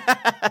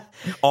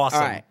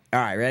 Awesome. All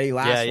right. Ready?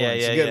 Last one.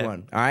 It's a good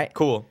one. All right.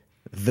 Cool.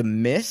 The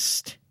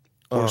Mist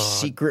or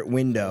Secret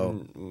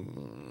Window.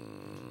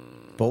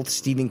 Both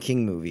Stephen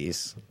King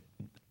movies.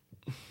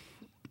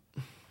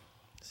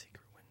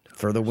 Secret Window.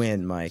 For the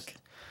win, Mike.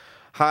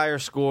 Higher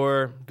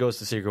score goes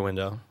to Secret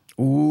Window.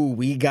 Ooh,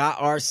 we got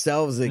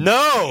ourselves a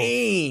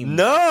game.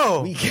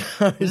 No. We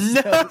got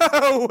ourselves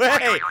no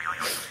way.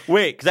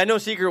 Wait, because I know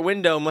Secret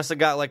Window must have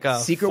got like a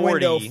Secret 40.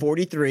 Window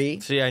 43.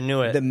 See, I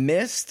knew it. The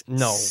Mist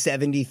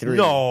 73.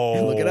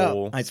 No. Look it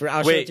up. I swear,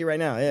 I'll show it to you right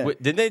now. Yeah.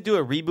 Didn't they do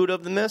a reboot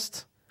of The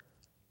Mist?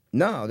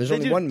 No, there's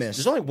only one Mist.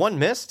 There's only one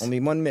Mist? Only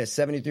one Mist,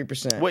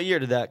 73%. What year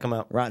did that come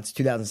out? Rotten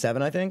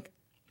 2007, I think.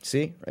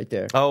 See? Right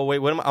there. Oh, wait,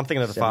 what I'm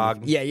thinking of The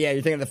Fog. Yeah, you're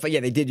thinking of The Fog.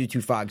 Yeah, they did do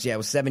 2 fogs. Yeah, it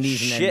was 70s.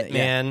 Shit, and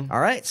then, man. All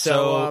right,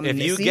 so if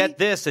you get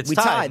this, it's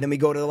tied. Then we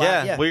go to the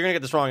last. Yeah, well, you're going to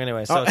get this wrong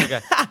anyway, so it's okay.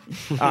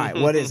 All right,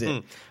 what is it?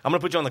 I'm going to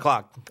put you on the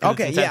clock.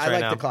 Okay, yeah, I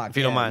like the clock. If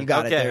you don't mind. You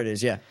got it. There it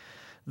is, yeah.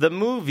 The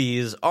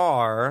movies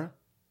are,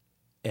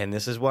 and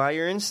this is why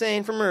you're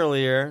insane from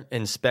earlier,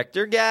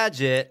 Inspector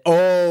Gadget.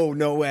 Oh,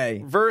 no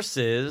way.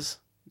 Versus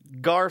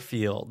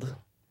Garfield.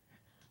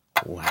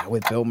 Wow,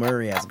 with Bill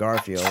Murray as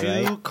Garfield,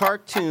 right? 2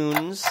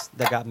 cartoons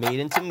that got made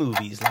into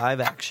movies, live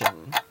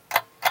action.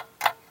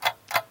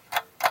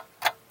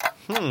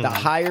 The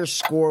higher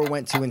score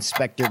went to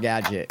Inspector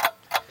Gadget.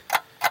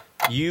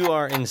 You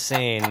are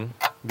insane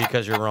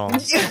because you're wrong.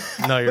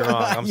 No, you're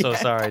wrong. I'm so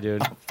sorry,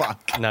 dude. Oh,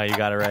 fuck. No, you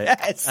got it right.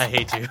 Yes. I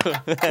hate you.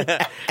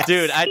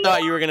 Dude, I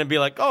thought you were going to be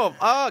like,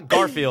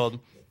 Garfield.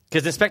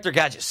 Because Inspector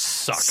Gadget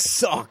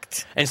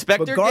sucked.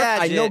 Inspector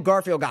Gadget. I know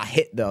Garfield got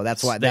hit though.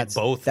 That's why. That's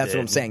what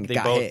I'm saying. They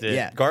got both hit. did.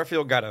 Yeah.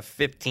 Garfield got a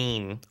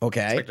 15.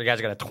 Okay. Inspector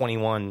Gadget got a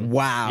 21.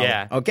 Wow.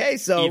 Yeah. Okay.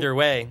 So either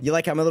way, you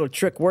like how my little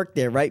trick worked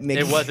there, right?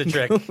 It was a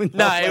trick.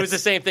 No, it was the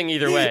same thing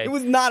either way. It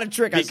was not a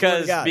trick.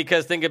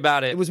 Because think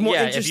about it. It was more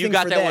interesting. If you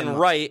got that one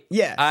right,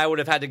 yeah, I would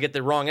have had to get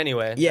the wrong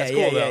anyway. Yeah. That's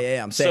cool though.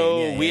 Yeah. I'm saying.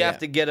 So we have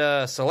to get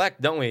a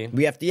select, don't we?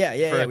 We have to.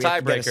 Yeah. For a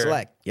tiebreaker.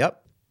 Select.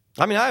 Yep.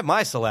 I mean, I have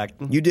my select.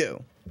 You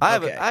do.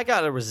 I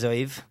got a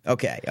reserve.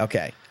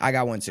 Okay. I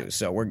got one too,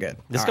 so we're good.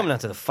 This is coming down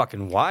to the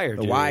fucking wire,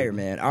 dude. The wire,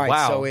 man. All right,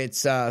 wow. So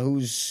it's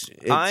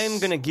I'm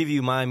going to give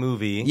you my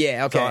movie.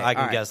 Yeah, okay. So I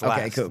can guess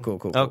last. Okay,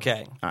 cool.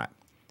 Okay. All right.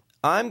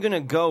 I'm going to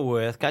go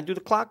with, can I do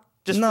the clock?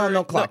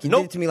 No clock. You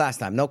did it to me last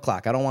time. No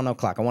clock. I don't want no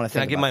clock. I want to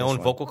think. Can I give my own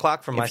vocal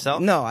clock for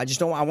myself? No, I just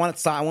don't. I want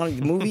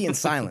the movie in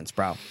silence,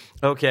 bro.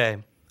 Okay.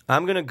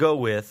 I'm going to go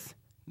with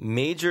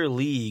Major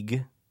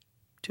League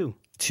 2.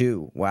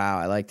 2. Wow,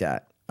 I like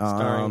that.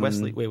 Starring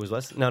Wesley. Wait, was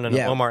Wesley? No.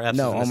 Yeah. Omar Epps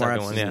is in the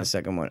second one. Yeah. the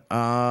second one.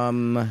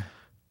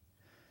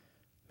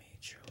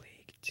 Major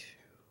League 2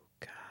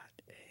 got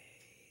a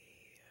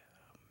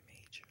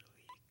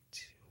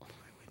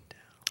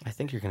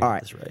think you're going to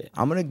get this right.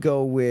 I'm going to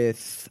go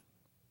with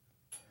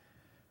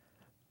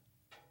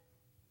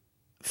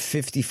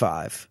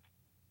 55.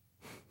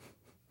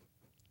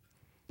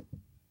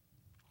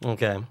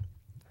 Okay.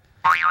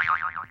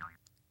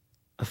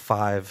 A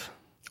 5.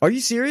 Are you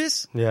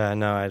serious? Yeah,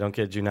 no, I don't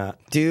kid you not.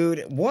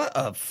 Dude, what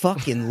a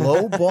fucking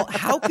low ball.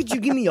 How could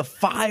you give me a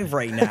 5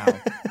 right now?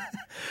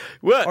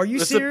 What? Are you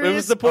serious? It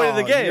was the point of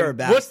the game. You're a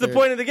bastard. What's the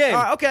point of the game?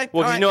 Okay.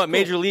 Well, because you know what?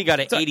 Major League got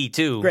an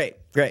 82. Great.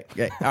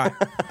 All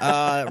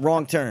right.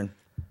 Wrong turn.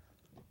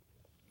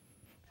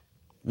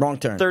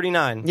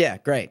 39. Yeah,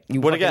 great. You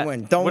What'd fucking I get?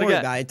 win. Don't What'd I worry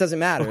get? about it. It doesn't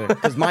matter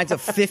because mine's a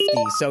 50,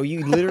 so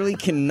you literally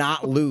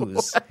cannot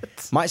lose.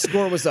 My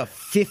score was a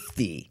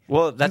 50.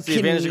 Well, that's the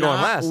advantage of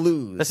going last.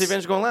 Lose. That's the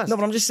advantage of going last. No,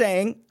 but I'm just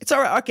saying it's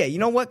all right. Okay, you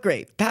know what?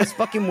 Great. Past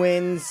fucking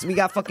wins. We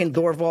got fucking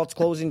door vaults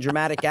closing,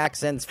 dramatic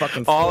accents,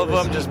 fucking all of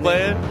them just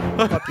playing.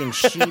 Fucking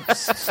sheep,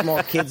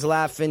 small kids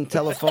laughing,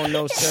 telephone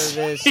no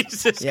service.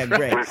 Jesus yeah,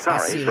 great. We're sorry.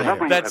 I'll see you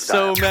later. That's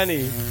so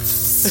many.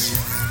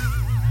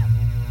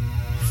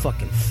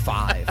 Fucking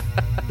 5.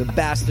 The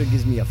bastard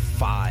gives me a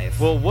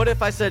 5. Well, what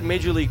if I said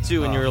Major League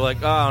 2 and you were like,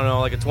 oh, I don't know,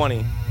 like a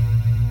 20?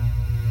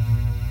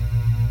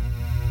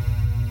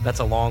 That's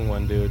a long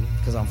one, dude.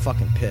 Because I'm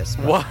fucking pissed.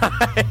 Bro.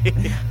 Why?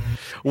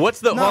 What's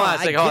the... No, hold on a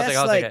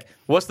second.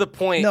 What's the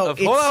point of...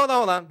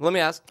 Hold on. Let me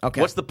ask. Okay.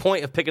 What's the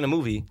point of picking a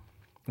movie?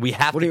 We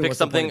have to pick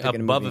something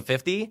above a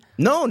 50?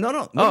 No.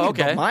 Oh,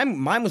 okay.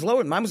 Mine was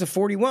lower. Mine was a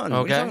 41. Okay. What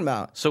are you talking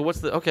about? So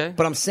what's the... Okay.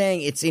 But I'm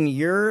saying it's in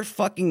your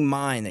fucking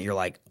mind that you're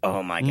like,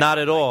 oh my God. Not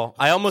at all.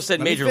 I almost said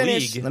Major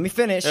League. Let me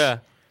finish. Yeah.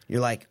 You're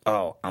like,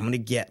 oh, I'm gonna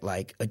get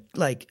like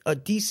a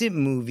decent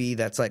movie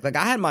that's like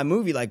I had my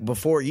movie like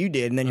before you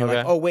did, and then you're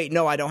like, oh wait,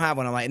 no, I don't have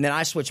one. I'm like, and then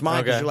I switch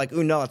mine because you're like,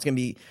 ooh, no, it's gonna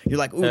be. You're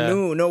like,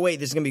 ooh, no, wait,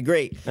 this is gonna be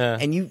great. Yeah.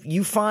 And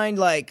you find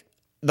like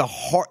a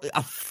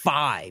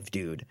 5,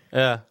 dude.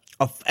 Yeah.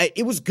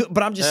 It was good,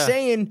 but I'm just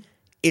saying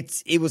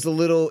it was a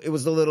little.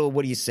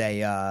 What do you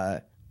say?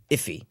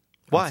 Iffy.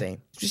 Why? I'm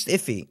saying. It's just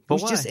iffy. But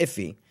it was just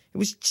iffy. It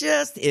was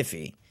just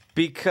iffy.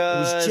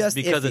 Because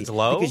iffy. it's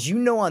low? Because you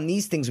know on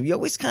these things, we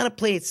always kind of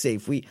play it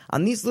safe.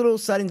 On these little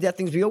sudden death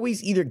things, we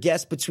always either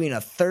guess between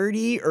a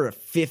 30 or a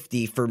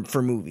 50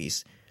 for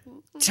movies.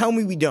 Tell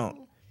me we don't.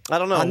 I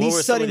don't know. On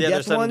these sudden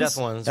death ones,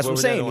 ones? That's what I'm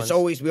saying. It was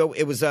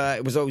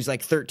always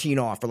like 13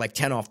 off or like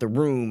 10 off the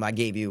room I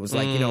gave you. It was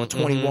like, a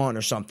 21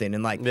 or something.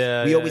 And like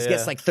we always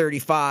guess like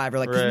 35 or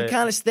like, because we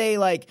kind of stay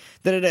like,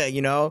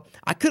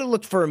 I could have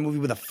looked for a movie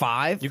with a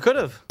 5. You could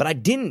have. But I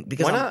didn't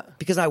because why not?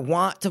 Because I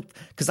want to,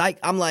 because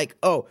I'm like,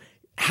 oh,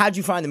 how'd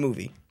you find the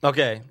movie?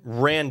 Okay.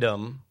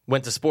 Random.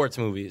 Went to sports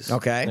movies.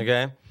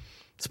 Okay.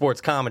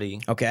 Sports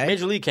comedy. Okay.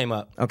 Major League came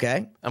up.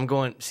 Okay. I'm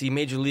going, see,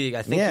 Major League,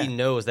 I think he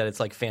knows that it's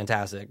like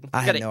fantastic.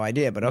 I had no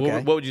idea, but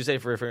okay. What would you say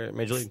for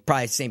Major League?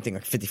 Probably the same thing,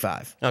 like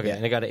 55. Okay,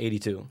 and it got an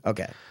 82.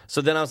 Okay. So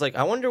then I was like,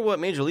 I wonder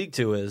what Major League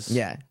 2 is.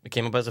 Yeah. It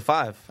came up as a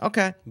 5.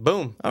 Okay.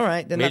 Boom. All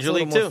right, then Major that's a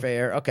League little more 2.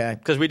 fair. Okay.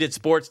 Because we did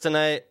sports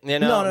tonight, No, we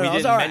it was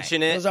didn't all right.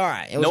 mention it. It was all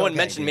right. No one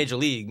mentioned Major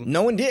League.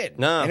 No one did.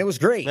 No. And it was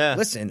great. Yeah.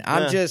 Listen,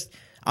 I'm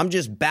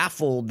just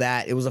baffled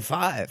that it was a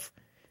 5.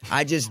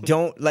 I just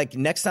don't like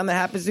next time that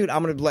happens, dude.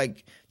 I'm gonna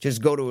like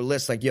just go to a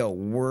list like, yo,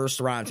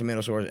 worst Rotten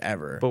Tomato scores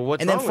ever. But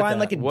what's and then wrong with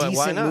find that? like a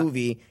decent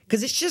movie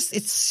because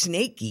it's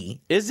snaky.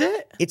 Is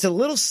it? It's a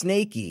little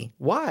snaky.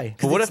 Why?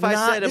 But what if I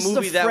said a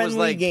movie that was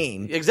like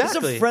game?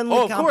 Exactly. It's a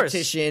friendly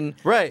competition,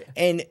 right?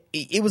 And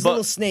it was a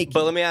little snaky.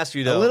 But let me ask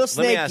you though. A little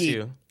snaky.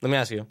 Let me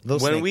ask you. When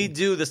snaky. we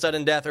do the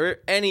sudden death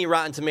or any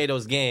Rotten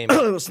Tomatoes game, a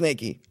little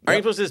snaky. Are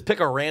you supposed to just pick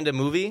a random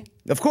movie?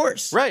 Of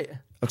course. Right.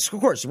 Of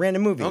course,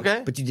 random movie.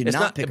 Okay, but you did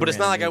not pick. But it's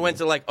not like I went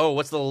to like, oh,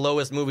 what's the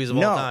lowest movies of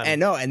all time?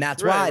 And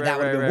that's why that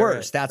would have been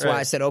worse. That's why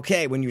I said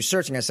okay. When you were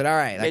searching, I said all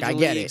right, like I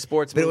get it.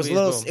 Sports, but it was a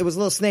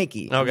little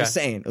snaky. Okay, I'm just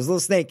saying it was a little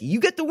snaky.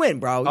 You get the win,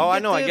 bro. I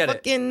know, I get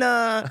it.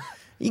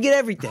 You get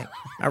everything.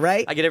 All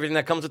right, I get everything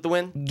that comes with the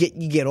win.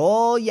 You get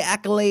all your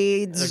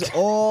accolades,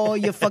 all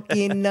your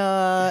fucking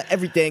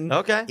everything.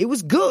 Okay, it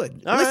was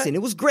good. All Listen, right.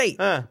 it was great.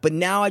 But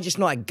now I just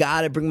know I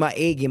gotta bring my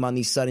A game on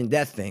these sudden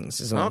death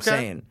things. Is what I'm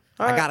saying.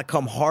 I gotta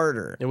come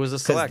harder. It was a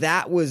select. Because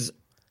that was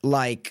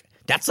like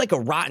that's like a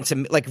Rotten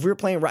Tomato. Like if we were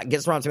playing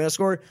Guess the Rotten Tomato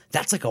Score,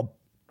 that's like a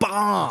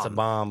bomb. That's a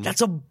bomb.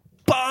 That's a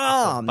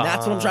bomb.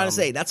 That's what I'm trying to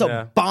say. That's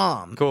a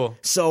bomb. Cool.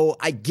 So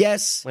I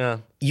guess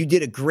you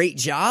did a great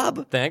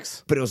job.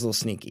 Thanks. But it was a little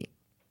sneaky.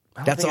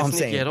 I don't That's think all it's I'm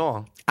sneaky saying. At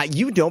all.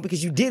 You don't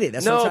because you did it.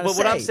 That's what I'm trying to say.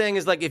 No, but what I'm saying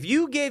is like if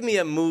you gave me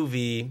a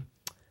movie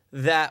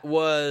that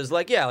was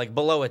like like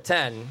below a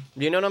 10,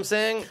 you know what I'm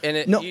saying?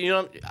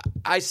 And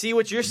I see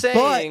what you're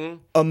saying.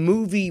 But a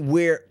movie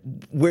where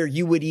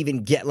you would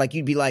even get like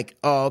you'd be like,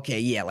 oh okay,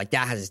 yeah, like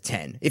that has a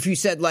 10. If you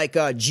said like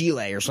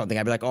Gile or something,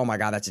 I'd be like, oh my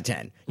god, that's a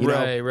 10.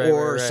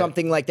 Or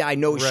something like that. I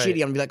know it's shitty. I'm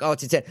gonna be like, oh,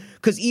 it's a 10.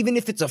 Because even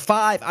if it's a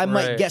 5, I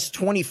might guess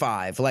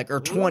 25, like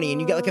or 20,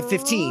 and you get like a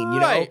 15. You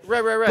know,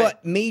 right.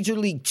 But Major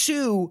League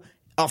 2.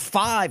 a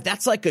 5,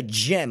 that's like a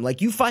gem.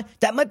 Like you find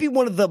that might be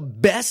one of the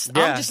best.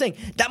 I'm just saying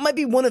that might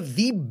be one of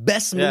the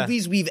best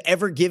movies we've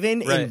ever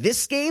given in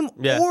this game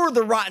or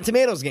the Rotten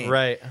Tomatoes game.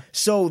 Right.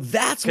 So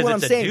that's what I'm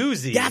saying.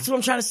 Doozy. That's what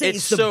I'm trying to say.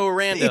 It's so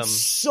random. It's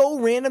so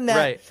random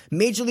that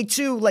Major League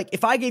 2, like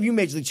if I gave you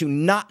Major League 2,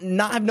 not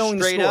have known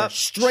the score,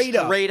 straight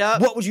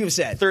up, what would you have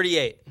said?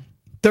 38.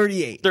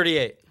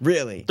 38.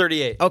 Really?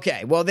 38.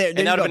 Okay. Well, there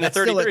you go. That's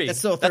 33. That's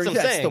still 30.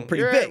 That's still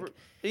pretty big.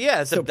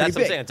 Yeah, that's what I'm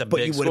saying. It's a big score.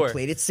 But you would have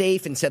played it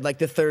safe and said like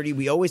the 30.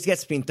 We always get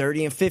between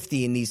 30 and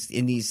 50 in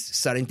these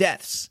sudden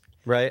deaths.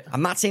 Right.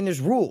 I'm not saying there's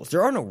rules.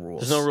 There are no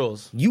rules. There's no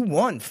rules. You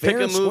won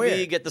fair and square. Pick a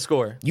movie, get the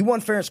score. You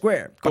won fair and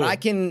square. Cool. But I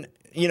can,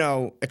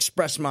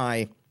 express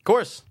my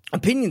course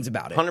opinions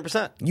about it.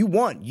 100%. You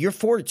won. You're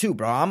 4-2,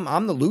 bro.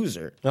 I'm the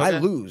loser. Okay. I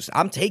lose.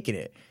 I'm taking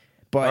it.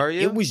 But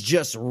it was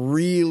just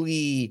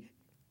really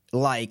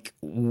like,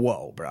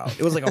 whoa, bro.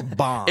 It was like a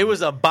bomb. It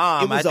was a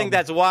bomb. I think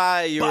that's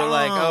why you were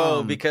like,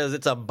 oh, because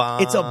it's a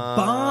bomb. It's a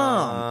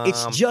bomb.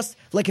 It's just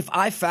like if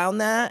I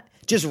found that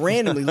just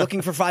randomly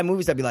looking for 5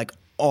 movies, I'd be like,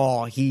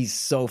 oh, he's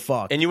so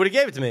fucked. And you would have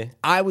gave it to me.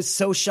 I was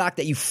so shocked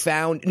that you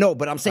found... No,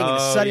 but I'm saying in a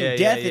sudden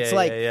death, it's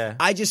like...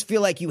 I just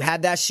feel like you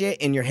had that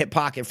shit in your hip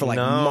pocket for like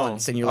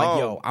months, and you're like,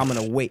 yo, I'm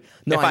going to wait.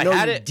 No, if I know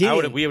had you it,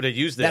 didn't. We would have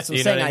used it. That's what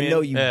I'm saying. I know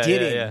you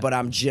didn't, but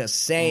I'm just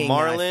saying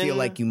I feel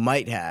like you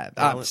might have.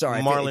 I'm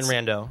sorry. Marlon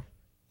Rando.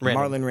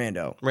 Marlon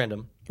Rando.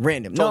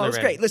 Random. No, it was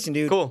great. Listen,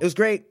 dude. Cool. It was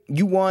great.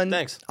 You won.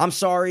 Thanks. I'm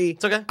sorry.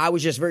 It's okay. I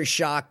was just very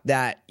shocked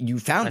that you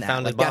found that.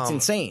 Found like, that's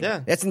insane. Yeah.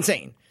 That's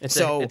insane. It's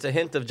a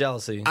hint of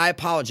jealousy. I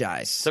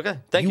apologize. It's okay.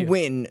 Thank you. You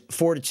win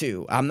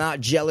 4-2. I'm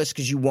not jealous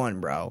because you won,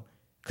 bro.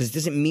 Because it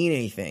doesn't mean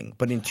anything.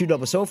 But in 2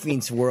 Double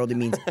Sofiends world, it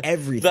means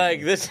everything.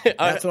 Like this,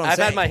 that's what I'm I've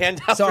saying. had my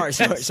hand out. Sorry.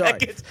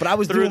 But I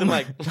was doing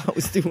my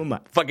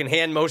fucking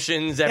hand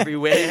motions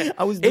everywhere.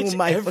 I was doing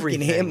my fucking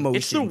hand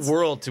motions. It's the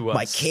world to us.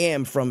 My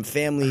Cam from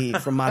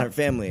Modern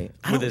Family.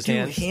 I with his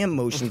hands. Hand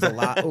motions a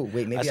lot. Oh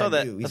wait, maybe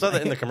I do. I saw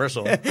that in the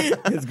commercial.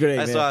 It's great.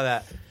 I saw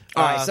that.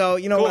 All right, so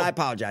you know cool. what? I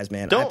apologize,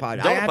 man. Don't I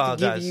have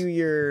apologize. to give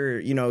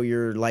you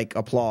your like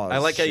applause. I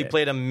like how you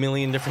played a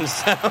million different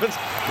sounds.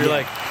 You're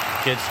like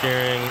kid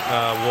scaring,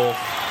 wolf.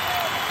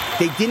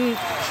 They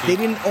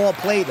didn't all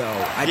play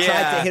though. I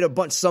tried to hit a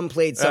bunch. Some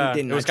played, some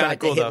didn't. It was I tried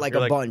cool, to hit like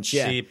a bunch.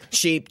 Yeah,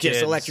 sheep, just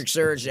kids, electric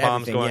surge,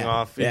 bombs everything. Going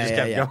off. You just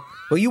kept going.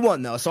 Well, you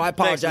won though, so I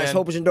apologize. Thanks,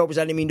 Hopers and Dopers.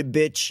 I didn't mean to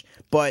bitch,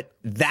 but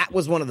that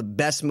was one of the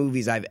best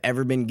movies I've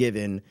ever been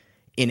given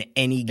in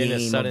any game. In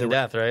a sudden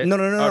death, right? No.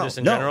 Or just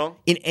in general?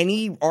 In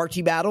any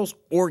RT battles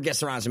or Guess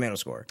the Rotten Tomato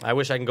score. I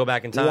wish I can go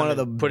back in time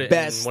and put it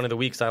in one of the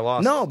weeks I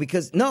lost. No,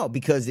 because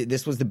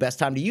this was the best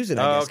time to use it,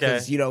 I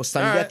guess. Because,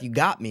 sudden death, you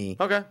got me.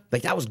 Okay.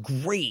 Like, that was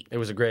great. It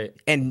was great.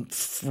 And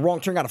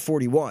wrong turn got a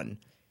 41.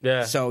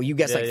 Yeah. So you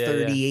guessed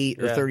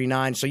 38 or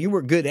 39. So you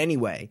were good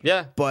anyway.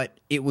 Yeah. But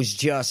it was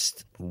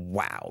just,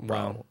 wow, bro.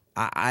 Wow.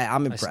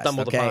 I'm impressed.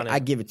 Stumbled upon it. I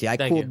give it to you. I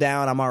cooled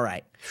down. I'm all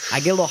right. I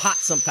get a little hot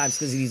sometimes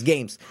because of these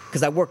games.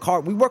 Because I work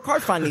hard. We work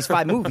hard finding these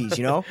 5 movies,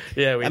 Yeah,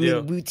 we do. I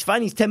mean, we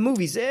find these 10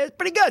 movies. It's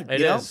pretty good. It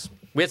is.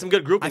 We had some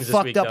good groupings this week,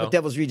 I fucked up with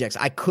Devil's Rejects.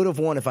 I could have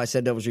won if I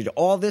said Devil's Rejects.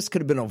 All this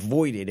could have been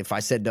avoided if I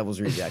said Devil's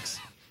Rejects.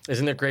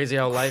 Isn't it crazy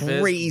how life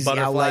is? Crazy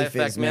Butterfly how life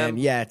effect, is, man.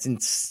 Yeah, it's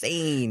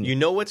insane. You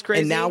know what's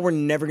crazy? And now we're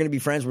never going to be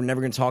friends. We're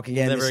never going to talk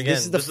again. Never again.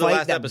 This is the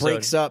fight that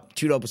breaks up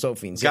 2 Double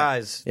Sofiends.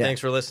 Guys, thanks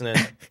for listening.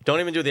 Don't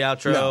even do the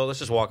outro. No. Let's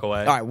just walk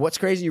away. All right, what's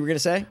crazy you were going to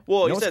say?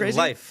 Well, you said crazy?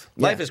 Life.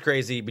 Life is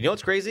crazy. But you know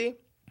what's crazy?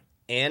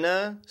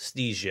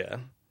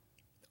 Anesthesia.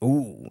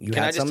 Ooh,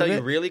 Can I just tell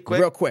you really quick?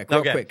 Real quick.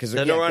 Because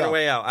don't run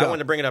away out. I wanted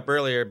to bring it up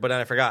earlier, but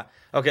then I forgot.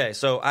 Okay,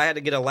 so I had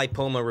to get a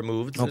lipoma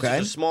removed. Okay.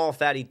 It's a small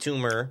fatty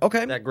tumor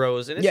that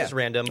grows, and it's just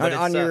random. But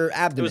on your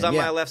abdomen. It was on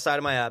my left side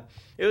of my ab.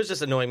 It was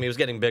just annoying me. It was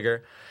getting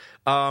bigger.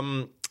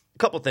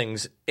 Couple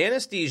things.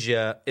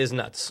 Anesthesia is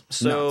nuts.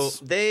 So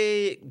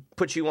they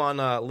put you on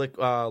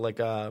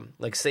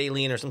like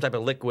saline or some type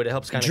of liquid. It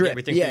helps kind of get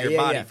everything through your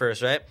body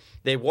first, right?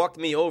 They walked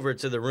me over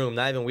to the room,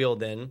 not even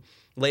wheeled in.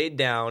 Laid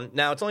down.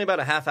 Now, it's only about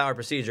a half-hour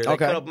procedure. They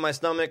cut open my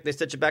stomach. They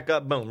stitch it back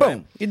up. Boom.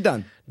 Right? You're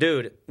done.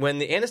 Dude, when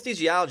the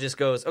anesthesiologist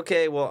goes,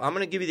 okay, well, I'm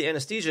going to give you the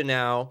anesthesia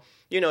now.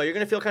 You're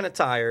going to feel kind of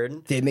tired.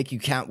 Did they make you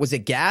count? Was it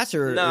gas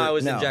or? No, it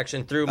was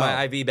injection through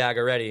my IV bag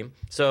already.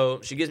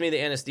 So she gives me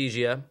the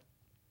anesthesia.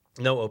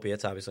 No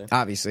opiates,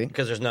 obviously.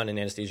 Because there's none in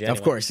anesthesia anyway.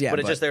 Of course, yeah.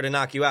 But it's just there to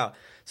knock you out.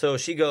 So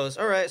she goes,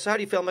 all right, so how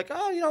do you feel? I'm like,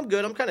 I'm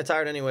good. I'm kind of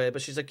tired anyway.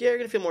 But she's like, yeah, you're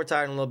going to feel more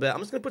tired in a little bit. I'm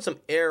just going to put some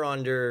air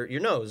under your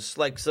nose,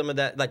 like some of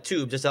that, like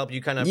tube, just to help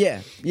you kind of.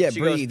 Yeah,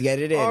 breathe, get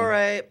it in. All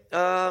right,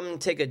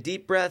 take a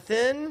deep breath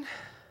in.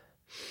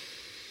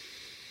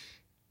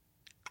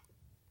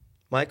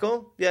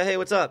 Michael? Yeah, hey,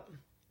 what's up?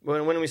 When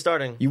are we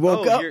starting? You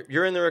woke up?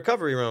 You're in the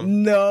recovery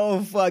room.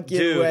 No fucking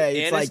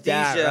way. It's like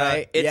that,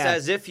 right? It's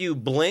as if you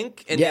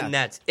blink and then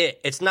that's it.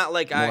 It's not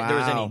like there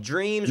was any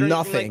dreams or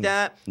anything like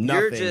that.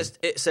 Nothing. You're just,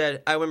 it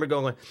said, I remember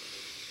going,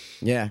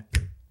 yeah.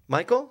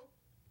 Michael?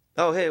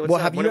 Oh, hey, what's well,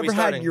 up? have you ever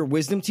had your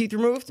wisdom teeth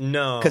removed?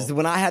 No. Because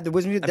when I had the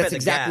wisdom teeth, that's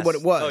exactly what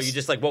it was. Oh, you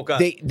just like woke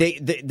up.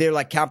 They're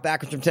like count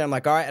backwards from 10. I'm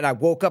like, all right. And I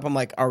woke up. I'm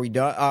like, are we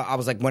done? I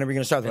was like, when are we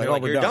going to start? They're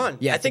like, oh, you're done.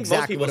 Yeah, I think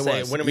most people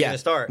say, when are we going to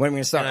start? When are we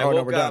going to start? And oh, I no,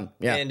 woke we're done. up,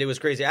 Yeah. and it was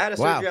crazy. I had a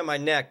surgery on my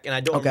neck, and I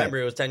don't remember.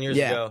 It was 10 years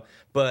ago.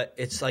 But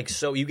it's like,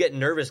 so you get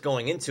nervous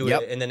going into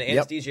it, and then the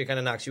anesthesia kind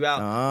of knocks you out.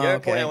 The other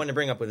point I wanted to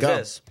bring up was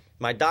this.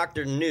 My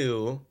doctor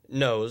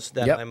knows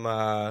that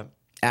I'm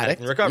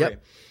addict in recovery.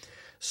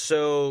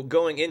 So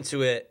going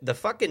into it, the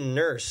fucking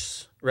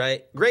nurse,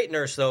 right? Great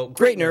nurse, though.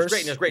 Great nurse.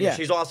 Yeah.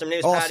 She's awesome. Her name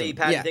is Patty.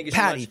 Patty, thank you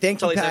so much.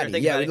 Thank you, Patty.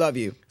 Yeah, we love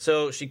you.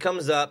 So she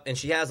comes up, and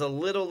she has a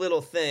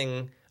little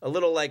thing, a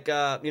little like,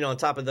 on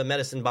top of the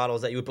medicine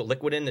bottles that you would put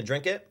liquid in to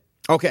drink it.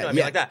 Okay, you know what I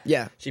mean, like that.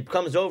 Yeah. She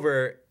comes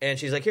over, and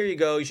she's like, here you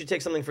go. You should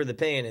take something for the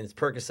pain, and it's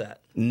Percocet.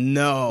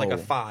 No. Like a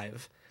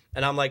 5.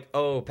 And I'm like,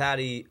 oh,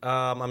 Patty,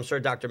 I'm sure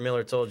Dr.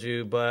 Miller told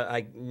you, but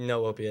I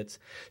know opiates.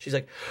 She's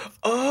like,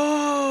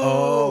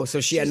 oh,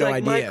 so she had no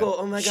idea. Michael,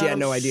 oh my God, she had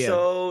no idea.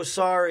 So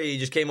sorry.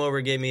 Just came over,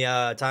 gave me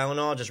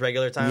Tylenol, just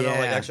regular Tylenol,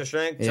 like extra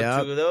strength. Took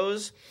 2 of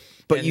those.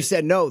 But you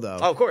said no, though.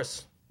 Oh, of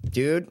course,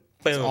 dude.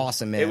 It's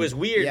awesome, man. It was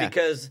weird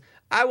because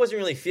I wasn't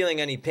really feeling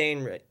any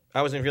pain.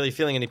 I wasn't really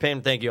feeling any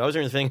pain. Thank you. I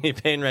wasn't really feeling any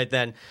pain right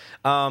then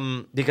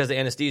because the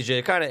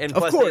anesthesia kind of. And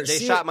plus, they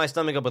shot my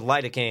stomach up with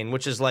lidocaine,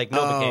 which is like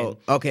Novocaine.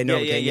 Oh, okay,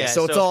 Novocaine. Yeah.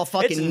 So it's all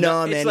fucking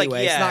numb anyway.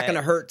 Like, it's not going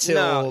to hurt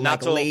till not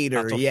till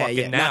later. Not till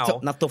fucking now.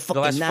 Not till fucking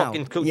the last now.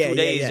 fucking 2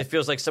 days, it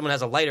feels like someone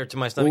has a lighter to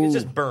my stomach. It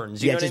just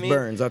burns. You know what I mean? It just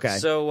burns. Okay.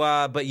 So,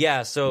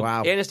 So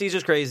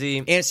anesthesia's crazy.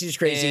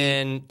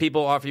 And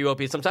people offer you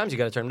opiates. Sometimes you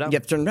got to turn them down. You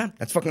have to turn them down.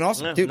 That's fucking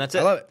awesome, dude. That's it.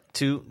 I love it.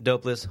 2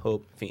 dopeless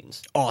hope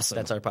fiends. Awesome.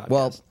 That's our podcast.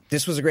 Well,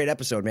 this was a great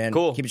episode, man.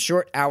 Cool. Keep it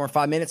short, hour and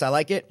 5 minutes. I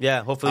like it.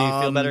 Yeah. Hopefully you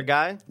feel better,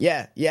 guy.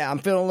 Yeah. I'm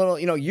feeling a little.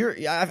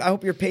 I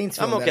hope your pain's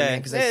feeling I'm okay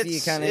because I see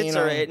you kind of. It's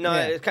all right. No,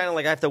 it's kind of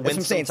like I have to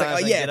wince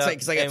sometimes.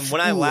 It's like and when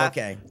I laugh,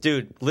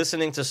 dude,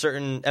 listening to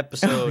certain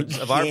episodes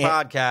of our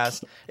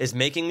podcast is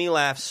making me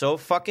laugh so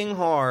fucking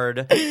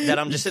hard that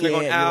I'm just sitting there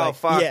going, "Ow,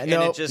 fuck!" And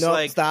it's just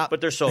like, stop. But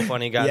they're so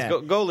funny, guys.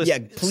 Go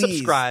listen. Yeah, please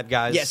subscribe,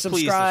 guys. Yeah,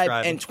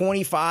 subscribe. And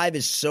 25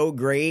 is so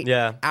great.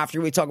 Yeah. After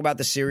we talk about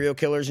the serial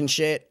killers and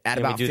shit, at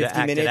about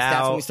 50 minutes,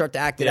 that's when we start to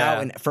act it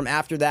out. And from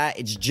after that,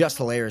 it's just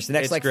hilarious. The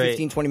next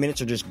 15, 20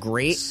 minutes are just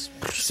great.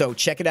 So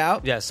check it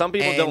out. Yeah, some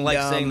people don't like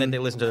saying that they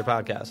listen to their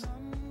podcast.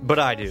 But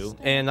I do,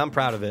 and I'm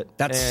proud of it.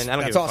 And I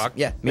don't give a fuck.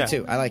 Yeah, me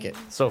too. I like it.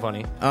 So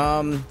funny.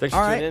 Thanks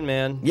for tuning in,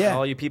 man. Yeah.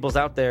 All you peoples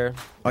out there.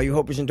 All you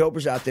hopers and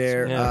dopers out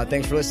there.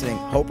 Thanks for listening.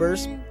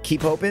 Hopers,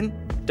 keep hoping.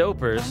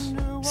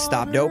 Dopers,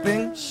 stop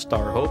doping.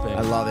 Start hoping.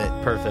 I love it.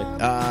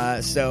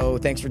 Perfect. So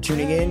thanks for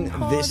tuning in.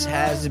 This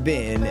has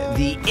been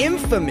the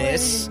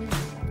infamous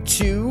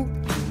 2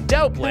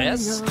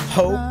 Dopeless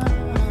Hope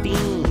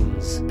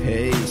Fiends.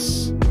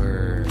 Peace.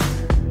 Word.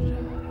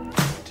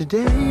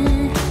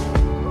 Today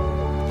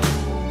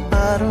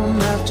I don't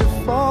have to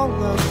fall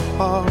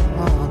apart.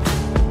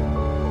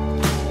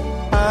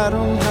 I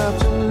don't have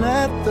to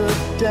let the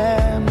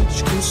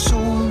damage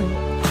consume me.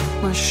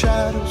 My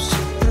shadows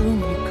see through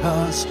me,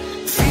 'cause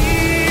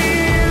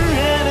fear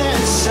in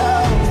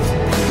itself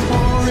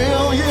will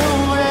reel you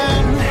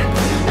in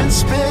and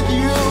spit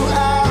you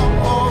out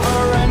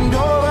over and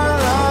over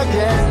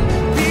again.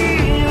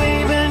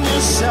 Believe in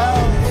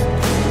yourself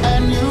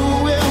and you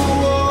will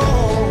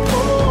walk.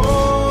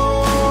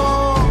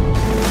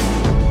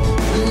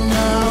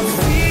 Now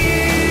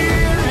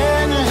fear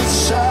in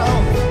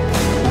itself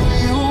will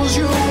use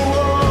you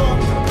up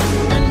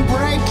and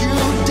break you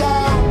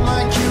down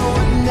like you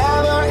were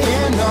never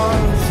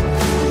enough.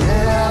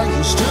 Yeah, I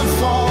used to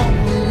fall,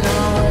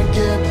 now I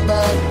get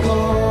back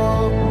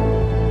up.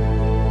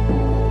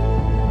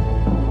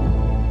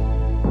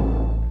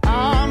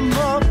 I'm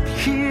up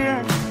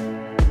here,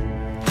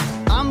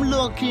 I'm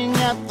looking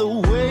at the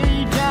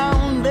way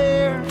down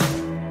there,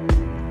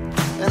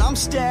 and I'm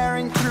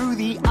staring through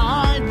the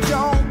I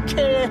don't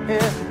care,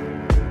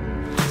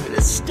 but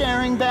it's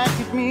staring back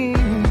at me.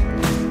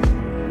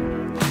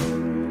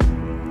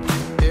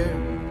 Yeah.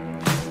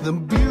 The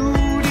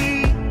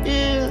beauty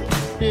is,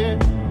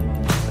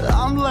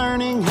 I'm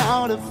learning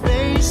how to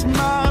face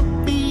my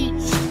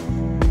beats,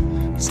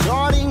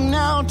 starting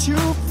now to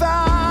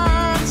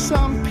find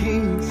some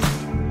peace.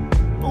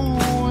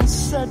 Oh, and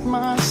set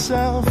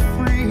myself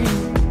free.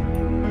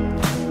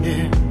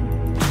 Yeah.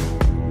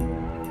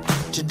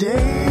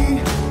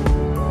 Today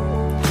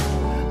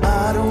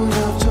I don't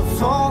have to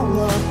fall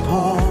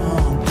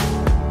apart.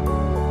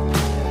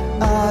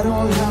 I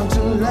don't have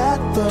to let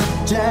the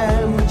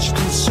damage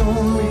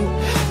consume me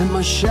and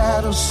my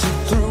shadows see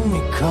through me,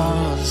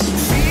 'cause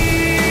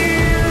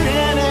fear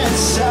in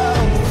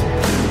itself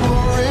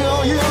will reel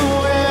you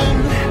in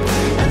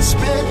and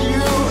spit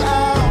you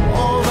out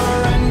over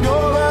and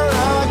over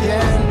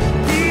again.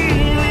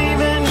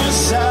 Believe in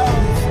yourself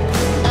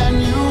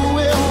and you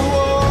will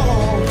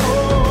walk.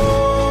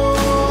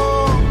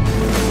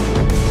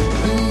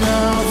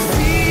 Now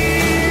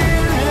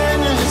fear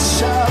in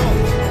itself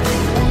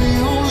will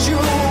use you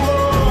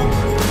up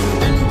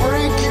and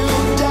break you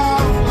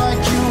down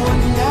like you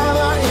were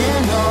never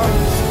enough.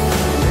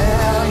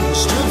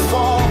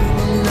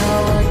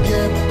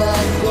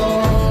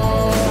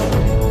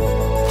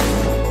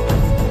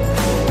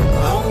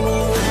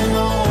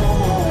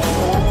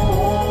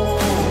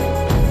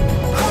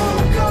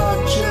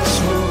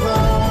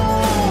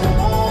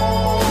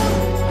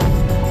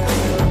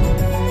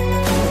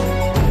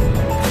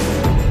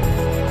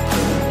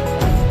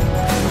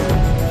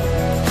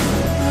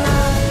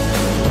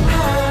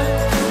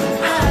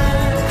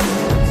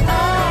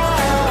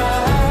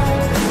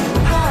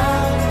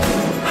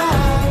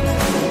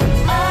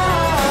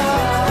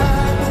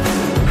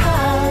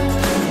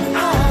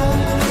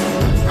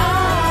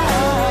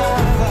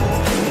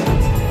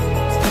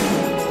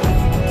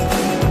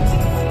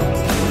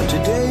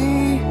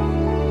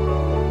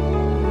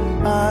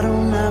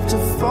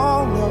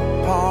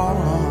 apart,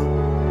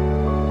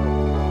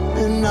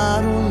 and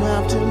I don't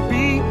have to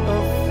be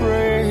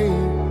afraid.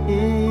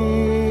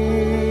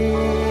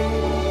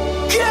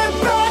 Get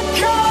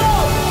back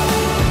up,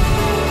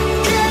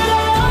 get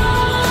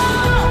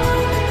up,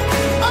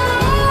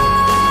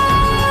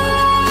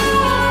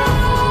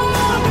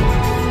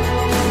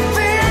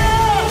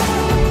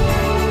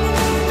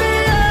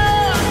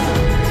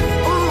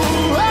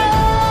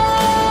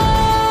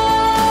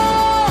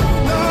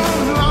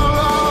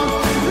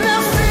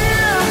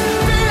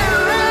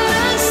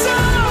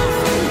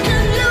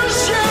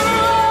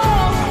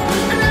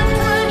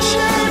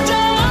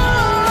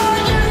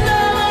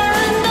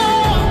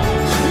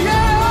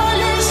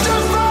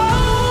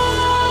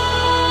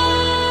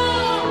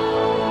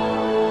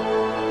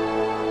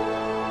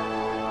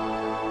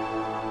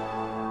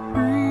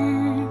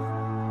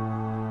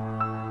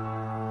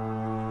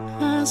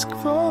 ask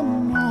for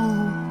more.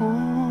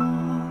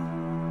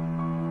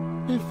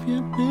 If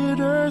you're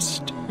bitter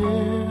still,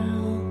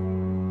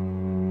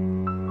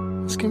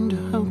 ask him to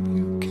help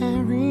you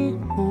carry